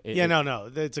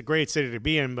 It's a great city to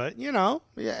be in, but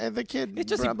the kid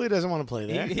probably doesn't want to play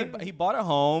there. He bought a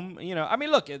home. I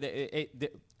mean, look,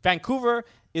 Vancouver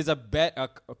is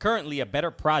currently a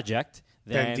better project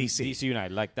than DC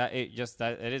United. Like that, it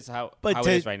is how it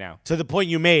is right now. To the point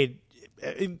you made,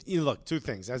 look, two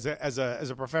things as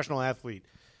a professional athlete.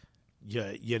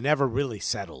 You never really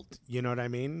settled. You know what I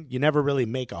mean? You never really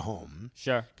make a home.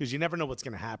 Sure. Because you never know what's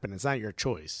going to happen. It's not your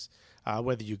choice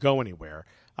whether you go anywhere.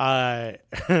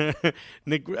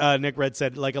 Nick Red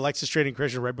said, like Alexis trading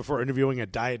Christian right before interviewing a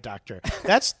diet doctor.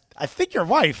 That's, I think, your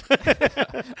wife.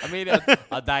 I mean, a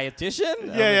dietitian?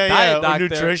 Diet doctor. A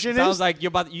nutritionist? Sounds like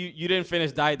you didn't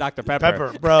finish Diet Dr. Pepper.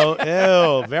 Pepper, bro.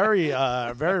 Ew. Very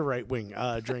right-wing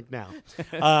drink now.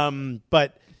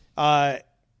 But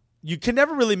you can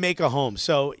never really make a home.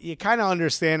 So you kind of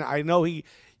understand. I know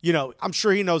I'm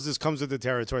sure he knows this comes with the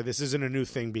territory. This isn't a new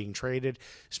thing being traded,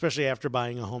 especially after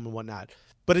buying a home and whatnot.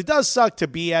 But it does suck to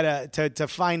be to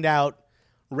find out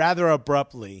rather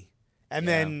abruptly. And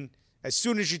then as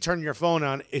soon as you turn your phone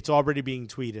on, it's already being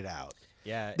tweeted out.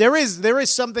 Yeah. There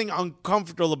is something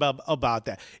uncomfortable about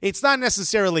that. It's not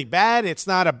necessarily bad. It's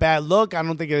not a bad look. I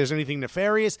don't think there's anything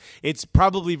nefarious. It's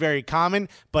probably very common,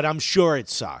 but I'm sure it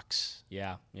sucks.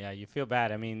 Yeah, you feel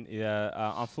bad. I mean,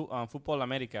 on Fútbol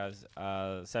America's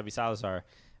Sebi Salazar,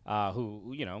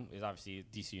 who is obviously a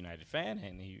DC United fan,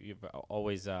 and he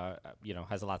always has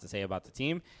a lot to say about the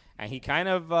team. And he kind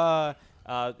of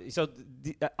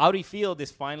Audi Field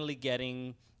is finally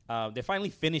getting. They're finally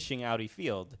finishing Audi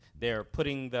Field. They're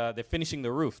finishing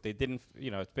the roof. They didn't.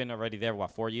 It's been already there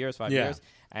 5 years,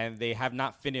 and they have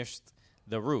not finished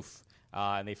the roof.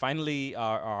 And they finally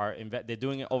they're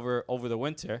doing it over the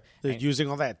winter. They're using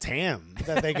all that TAM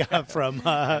that they got from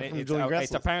Julian Gressel.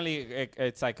 It's apparently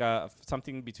it's like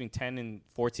something between $10 and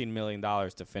 $14 million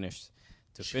to finish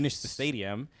the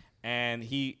stadium. And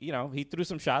he threw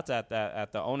some shots at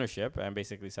the ownership and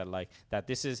basically said like that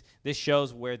this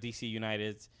shows where DC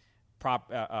United's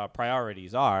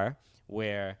priorities are,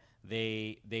 where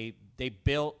they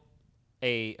built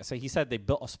he said they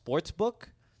built a sports book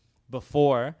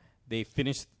before they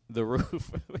finished the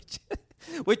roof,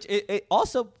 which it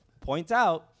also points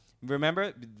out.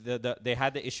 Remember, they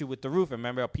had the issue with the roof.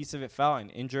 Remember, a piece of it fell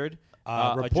and injured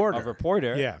a reporter,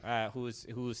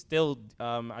 who's still,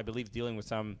 I believe, dealing with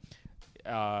some,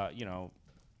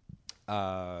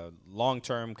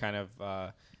 long-term kind of.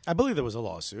 I believe there was a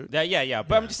lawsuit.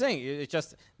 But I'm just saying, it's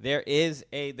just there is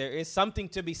something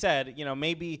to be said.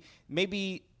 Maybe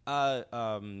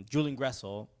Julian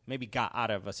Gressel maybe got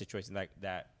out of a situation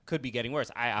that could be getting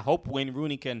worse. I hope Wayne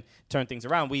Rooney can turn things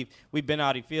around. We've been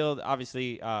out of field.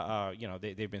 Obviously,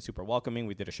 they've been super welcoming.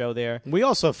 We did a show there. We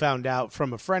also found out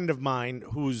from a friend of mine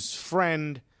whose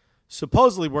friend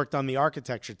supposedly worked on the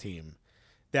architecture team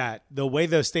that the way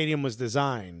the stadium was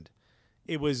designed,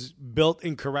 it was built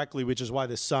incorrectly, which is why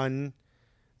the sun.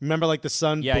 Remember, like the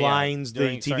sun blinds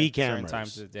the TV cameras. Certain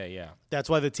times of the day, That's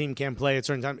why the team can't play at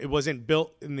certain times. It wasn't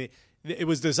built it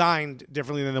was designed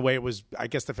differently than the way it was. I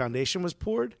guess the foundation was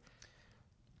poured.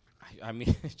 I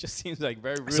mean, it just seems like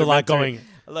very rudimentary. There's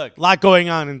a lot going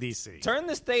on in DC. Turn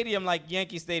the stadium like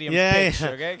Yankee Stadium pitch,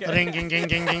 okay?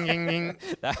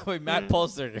 That way Matt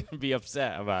Polster can be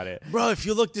upset about it. Bro, if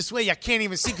you look this way, you can't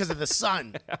even see because of the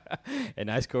sun. And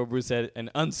Ice Cold Brew said,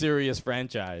 an unserious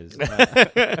franchise.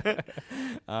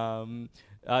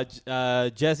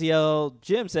 Jezziel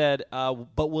Jim said,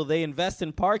 but will they invest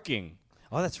in parking?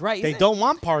 Oh, that's right. They don't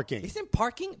want parking. Isn't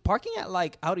parking at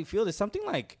like Audi Field is something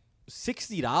like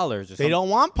 $60 or something? They don't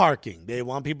want parking. They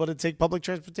want people to take public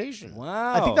transportation.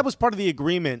 Wow. I think that was part of the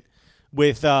agreement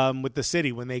with the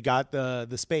city when they got the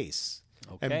space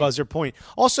and Buzzer Point.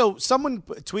 Also, someone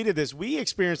tweeted this. We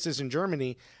experienced this in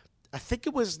Germany. I think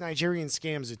it was Nigerian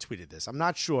Scams that tweeted this. I'm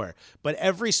not sure. But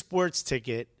every sports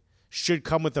ticket should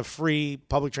come with a free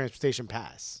public transportation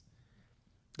pass.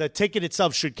 The ticket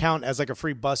itself should count as like a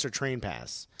free bus or train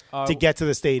pass to get to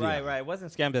the stadium. Right. It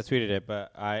wasn't Scam that tweeted it,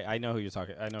 but I know who you're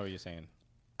talking. I know what you're saying.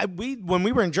 When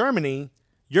we were in Germany,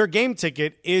 your game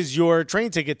ticket is your train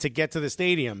ticket to get to the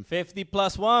stadium. 50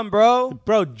 plus 1, bro.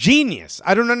 Bro, genius.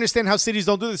 I don't understand how cities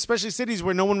don't do this, especially cities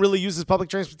where no one really uses public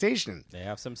transportation. They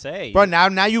have some say. Bro,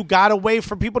 now you got a way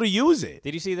for people to use it.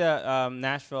 Did you see the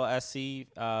Nashville SC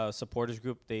supporters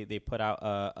group? They put out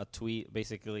a tweet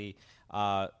basically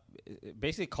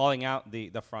calling out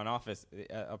the front office.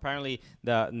 Apparently,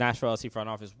 the Nashville SC front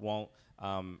office won't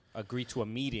agree to a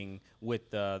meeting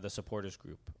with the supporters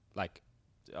group, like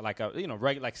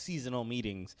seasonal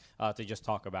meetings to just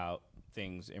talk about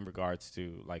things in regards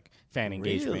to like fan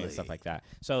engagement and stuff like that.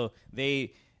 So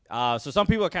so some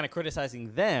people are kind of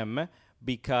criticizing them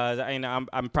because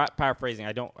I'm paraphrasing.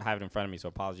 I don't have it in front of me, so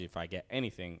apology if I get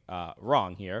anything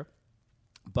wrong here.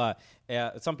 But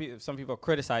some people are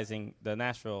criticizing the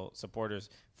Nashville supporters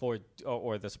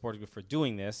or the supporters group for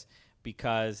doing this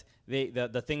because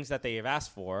the things that they have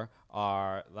asked for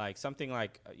are like something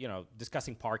like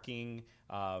discussing parking,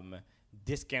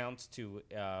 discounts to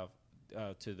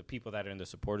the people that are in the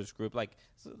supporters group,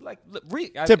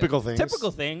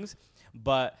 typical things,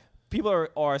 but people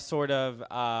are sort of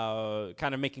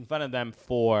kind of making fun of them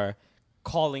for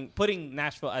putting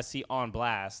Nashville SC on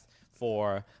blast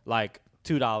for like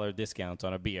 $2 discounts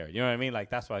on a beer. You know what I mean? Like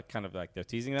that's what kind of like they're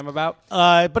teasing them about.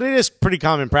 But it is pretty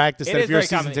common practice that if you're a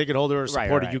season common ticket holder or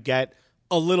supporter, you get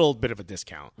a little bit of a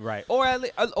discount. Right. Or at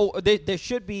least, there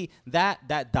should be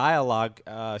that dialogue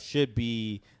should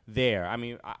be there. I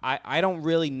mean, I don't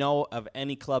really know of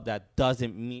any club that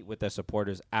doesn't meet with their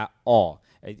supporters at all.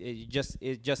 It just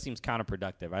seems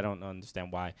counterproductive. I don't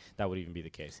understand why that would even be the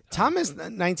case. Thomas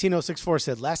 19064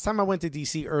 said, "Last time I went to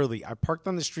DC early, I parked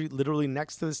on the street literally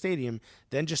next to the stadium,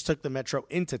 then just took the metro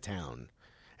into town."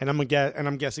 And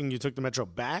I'm guessing you took the metro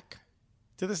back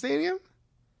to the stadium?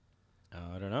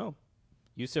 I don't know.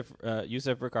 Yusuf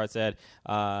Ricard said,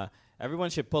 everyone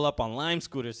should pull up on Lime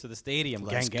scooters to the stadium.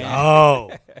 Let's gang.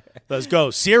 go. Let's go.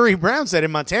 Siri Brown said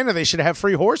in Montana they should have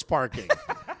free horse parking.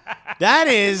 That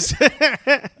is.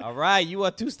 All right, you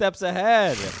are 2 steps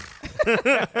ahead.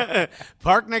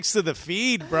 Park next to the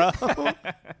feed, bro.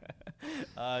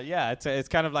 Yeah, it's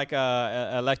kind of like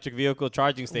a electric vehicle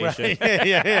charging station. Right.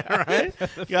 Yeah, right?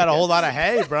 You got a whole lot of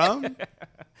hay, bro.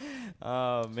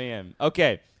 Oh, man.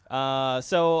 Okay.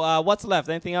 So what's left?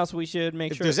 Anything else we should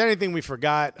make sure? If there's anything we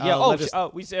forgot.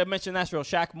 We mentioned Nashville.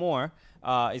 Shaq Moore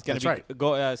is going to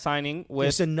be signing with.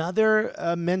 There's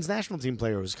another men's national team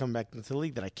player who's coming back into the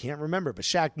league that I can't remember, but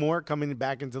Shaq Moore coming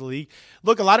back into the league.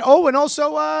 Look, and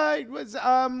also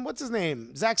what's his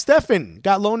name? Zach Steffen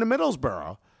got loaned to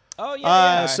Middlesbrough. Oh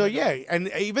yeah.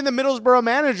 And even the Middlesbrough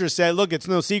manager said, "Look, it's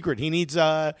no secret. He needs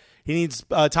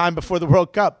time before the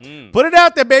World Cup. Put it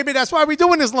out there, baby. That's why we're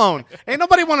doing this loan. Ain't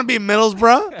nobody want to be in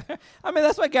Middlesbrough. I mean,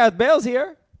 that's why Gareth Bale's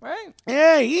here, right?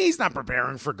 Yeah, he's not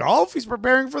preparing for golf. He's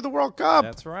preparing for the World Cup.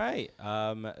 That's right.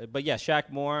 But yeah, Shaq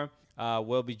Moore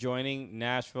will be joining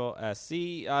Nashville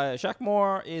SC. Shaq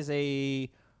Moore is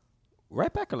a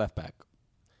right back or left back?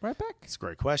 Right back? It's a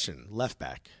great question. Left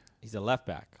back. He's a left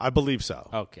back. I believe so.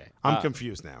 Okay. I'm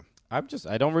confused now. I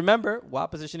don't remember what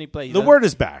position he plays. The word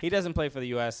is back. He doesn't play for the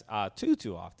U.S.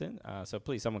 too often. So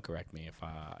please, someone correct me if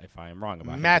I am wrong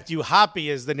about him. Matthew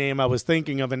Hoppe is the name I was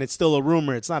thinking of, and it's still a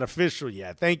rumor. It's not official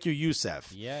yet. Thank you,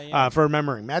 Yusef, for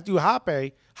remembering. Matthew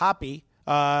Hoppe,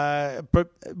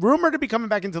 rumored to be coming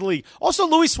back into the league. Also,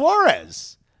 Luis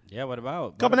Suarez. Yeah, what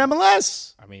about? Coming to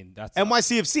MLS. I mean, that's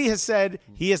NYCFC has said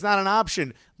he is not an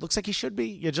option. Looks like he should be.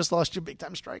 You just lost your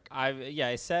big-time strike.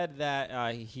 I said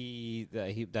that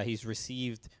he's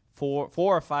received four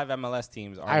or five MLS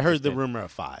teams. I heard the rumor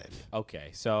of 5.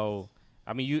 Okay, so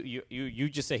I mean, you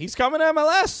just say he's coming to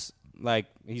MLS. Like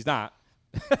he's not.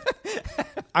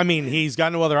 I mean, he's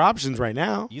got no other options right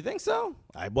now. You think so?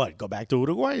 Go back to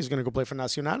Uruguay? He's going to go play for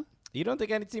Nacional? You don't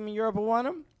think any team in Europe will want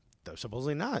him?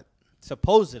 Supposedly not.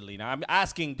 Supposedly. Now, I'm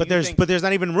asking. But there's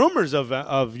not even rumors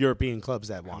of European clubs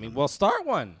that want him. We'll start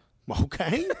one.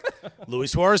 Okay.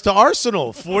 Luis Suarez to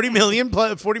Arsenal, $40 million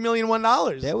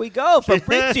 $1. There we go.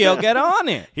 Fabrizio, get on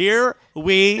it. Here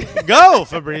we go,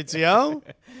 Fabrizio.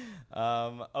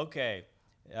 Okay.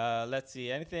 Let's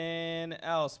see. Anything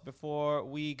else before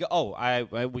we go?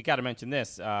 Oh, we got to mention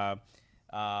this.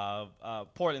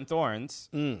 Portland Thorns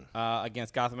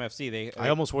against Gotham FC. I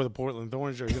almost wore the Portland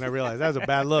Thorns jersey, and I realized that was a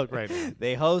bad look right now.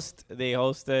 They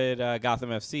hosted Gotham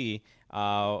FC.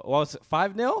 What was it,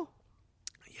 5-0?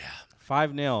 Yeah.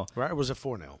 5-0. Right, or was it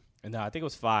 4-0? No, I think it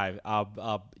was 5.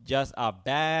 Just a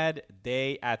bad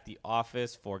day at the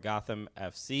office for Gotham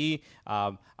FC.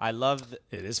 I love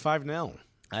It is 5-0.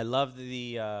 I love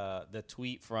the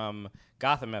tweet from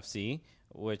Gotham FC,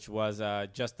 which was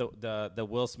just the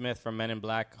Will Smith from Men in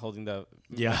Black holding the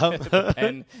the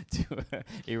pen to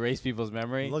erase people's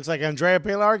memory. Looks like Andrea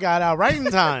Pilar got out right in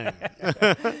time.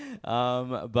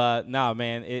 But no,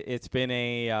 man, it's been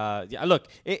a look.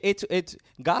 It's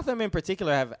Gotham in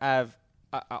particular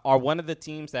are one of the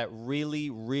teams that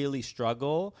really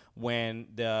struggle when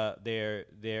their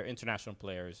international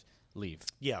players leave.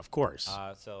 Yeah, of course.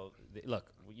 Look,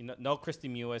 no Christy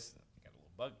Mewis. Got a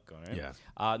little bug going on. Yeah.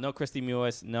 No Christy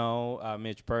Mewis. No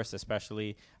Midge Purse,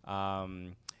 especially.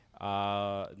 No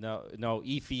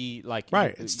Efi. Like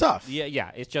right, it's tough.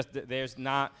 Yeah. It's just there's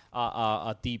not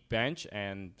a deep bench,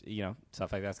 and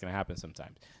stuff like that's gonna happen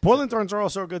sometimes. Portland Thorns are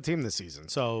also a good team this season,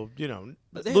 so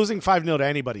losing 5-0 to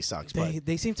anybody sucks.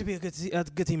 They seem to be a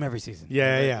good team every season.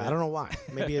 Yeah. I don't know why.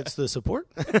 Maybe it's the support.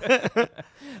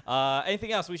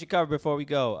 Anything else we should cover before we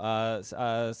go?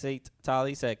 St.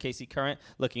 Tali said KC Current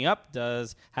looking up.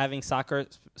 Does having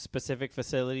soccer-specific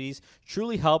facilities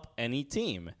truly help any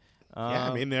team?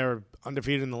 Yeah, I mean, they're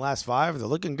undefeated in the last 5. They're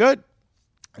looking good.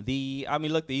 Look, the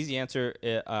easy answer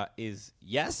is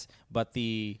yes, but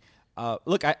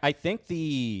I think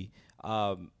the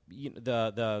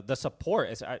support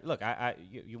is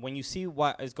when you see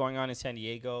what is going on in San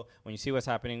Diego, when you see what's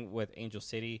happening with Angel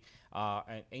City,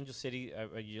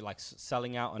 you're like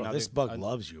selling out another. This bug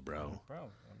loves you, bro.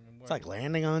 It's like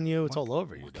landing on you. It's all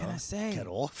over you. What can I say? Get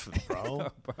off, bro.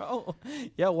 Bro,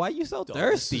 yo, why you so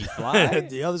thirsty, Fly?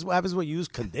 This is what happens when you use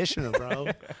conditioner, bro.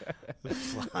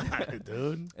 Fly,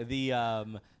 dude.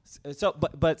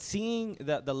 But seeing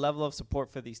the level of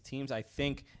support for these teams, I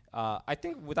think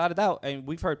without a doubt, and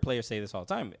we've heard players say this all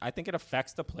the time, I think it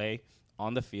affects the play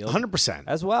on the field 100%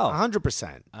 as well.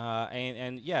 100%.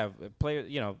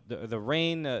 Player, the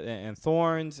rain and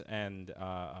thorns and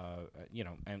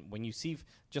and when you see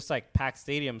just like packed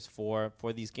stadiums for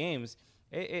these games,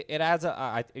 it adds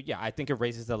I think it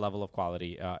raises the level of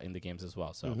quality in the games as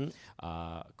well. So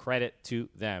credit to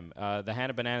them. The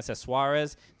Hannah Banana says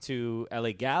Suarez to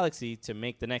LA Galaxy to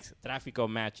make the next Tráfico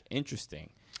match interesting.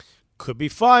 Could be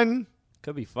fun.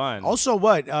 Also,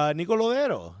 what? Nico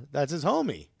Lodero, that's his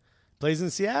homie. Plays in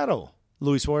Seattle.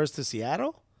 Luis Suarez to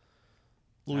Seattle?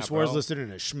 Luis Suarez listed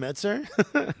in a Schmetzer?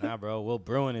 Nah, bro. Will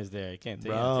Bruin is there. You can't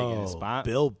take his spot.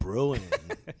 Bill Bruin.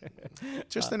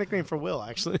 Just a nickname for Will,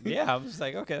 actually. Yeah, I'm just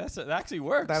like, okay, that actually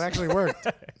works. That actually worked.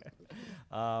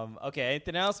 Okay,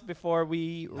 anything else before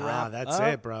we wrap that's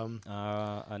up? it, bro.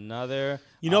 Another.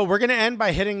 We're going to end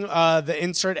by hitting the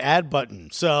insert ad button.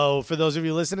 So for those of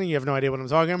you listening, you have no idea what I'm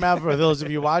talking about. For those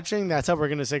of you watching, that's how we're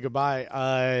going to say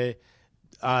goodbye.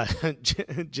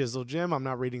 Jizzle Jim, I'm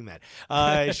not reading that.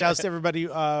 Shouts to everybody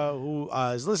who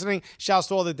is listening. Shouts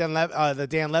to all the Dan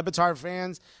Lebitard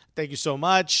fans. Thank you so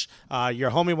much.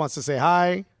 Your homie wants to say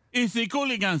hi. Easy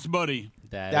Cooligans, buddy.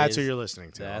 That's who you're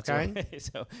listening to, okay? Right.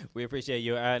 So we appreciate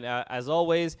you. And as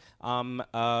always,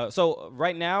 so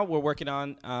right now we're working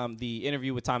on the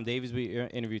interview with Tom Davies. We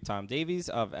interviewed Tom Davies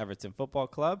of Everton Football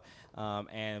Club,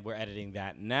 and we're editing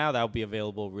that now. That will be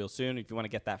available real soon. If you want to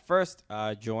get that first,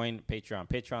 join Patreon,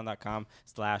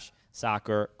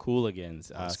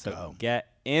 patreon.com/soccercooligans. Let's go. Get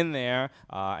in there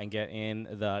and get in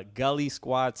the Gully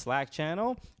Squad Slack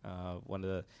channel, one of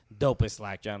the dopest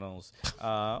Slack channels.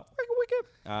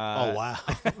 Oh, wow.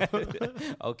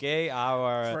 Okay,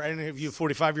 for any of you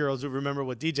 45-year-olds who remember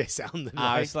what DJ sounded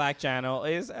our like. Slack channel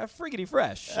is friggity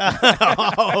fresh.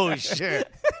 Oh, shit.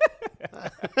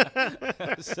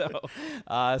 So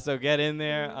get in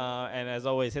there, and as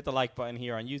always, hit the like button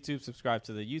here on YouTube, subscribe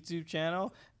to the YouTube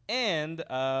channel, and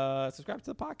subscribe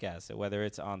to the podcast, so whether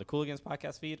it's on the Cooligans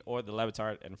podcast feed or the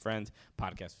Levitard and Friends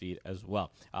podcast feed as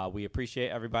well. We appreciate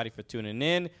everybody for tuning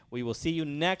in. We will see you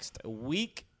next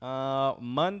week,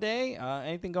 Monday.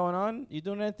 Anything going on? You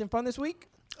doing anything fun this week?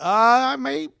 I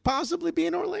may possibly be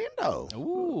in Orlando.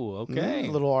 Ooh, okay.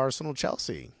 A little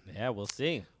Arsenal-Chelsea. Yeah, we'll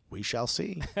see. We shall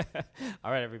see.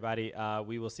 All right, everybody.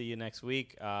 We will see you next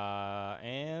week.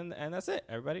 And that's it,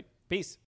 everybody. Peace.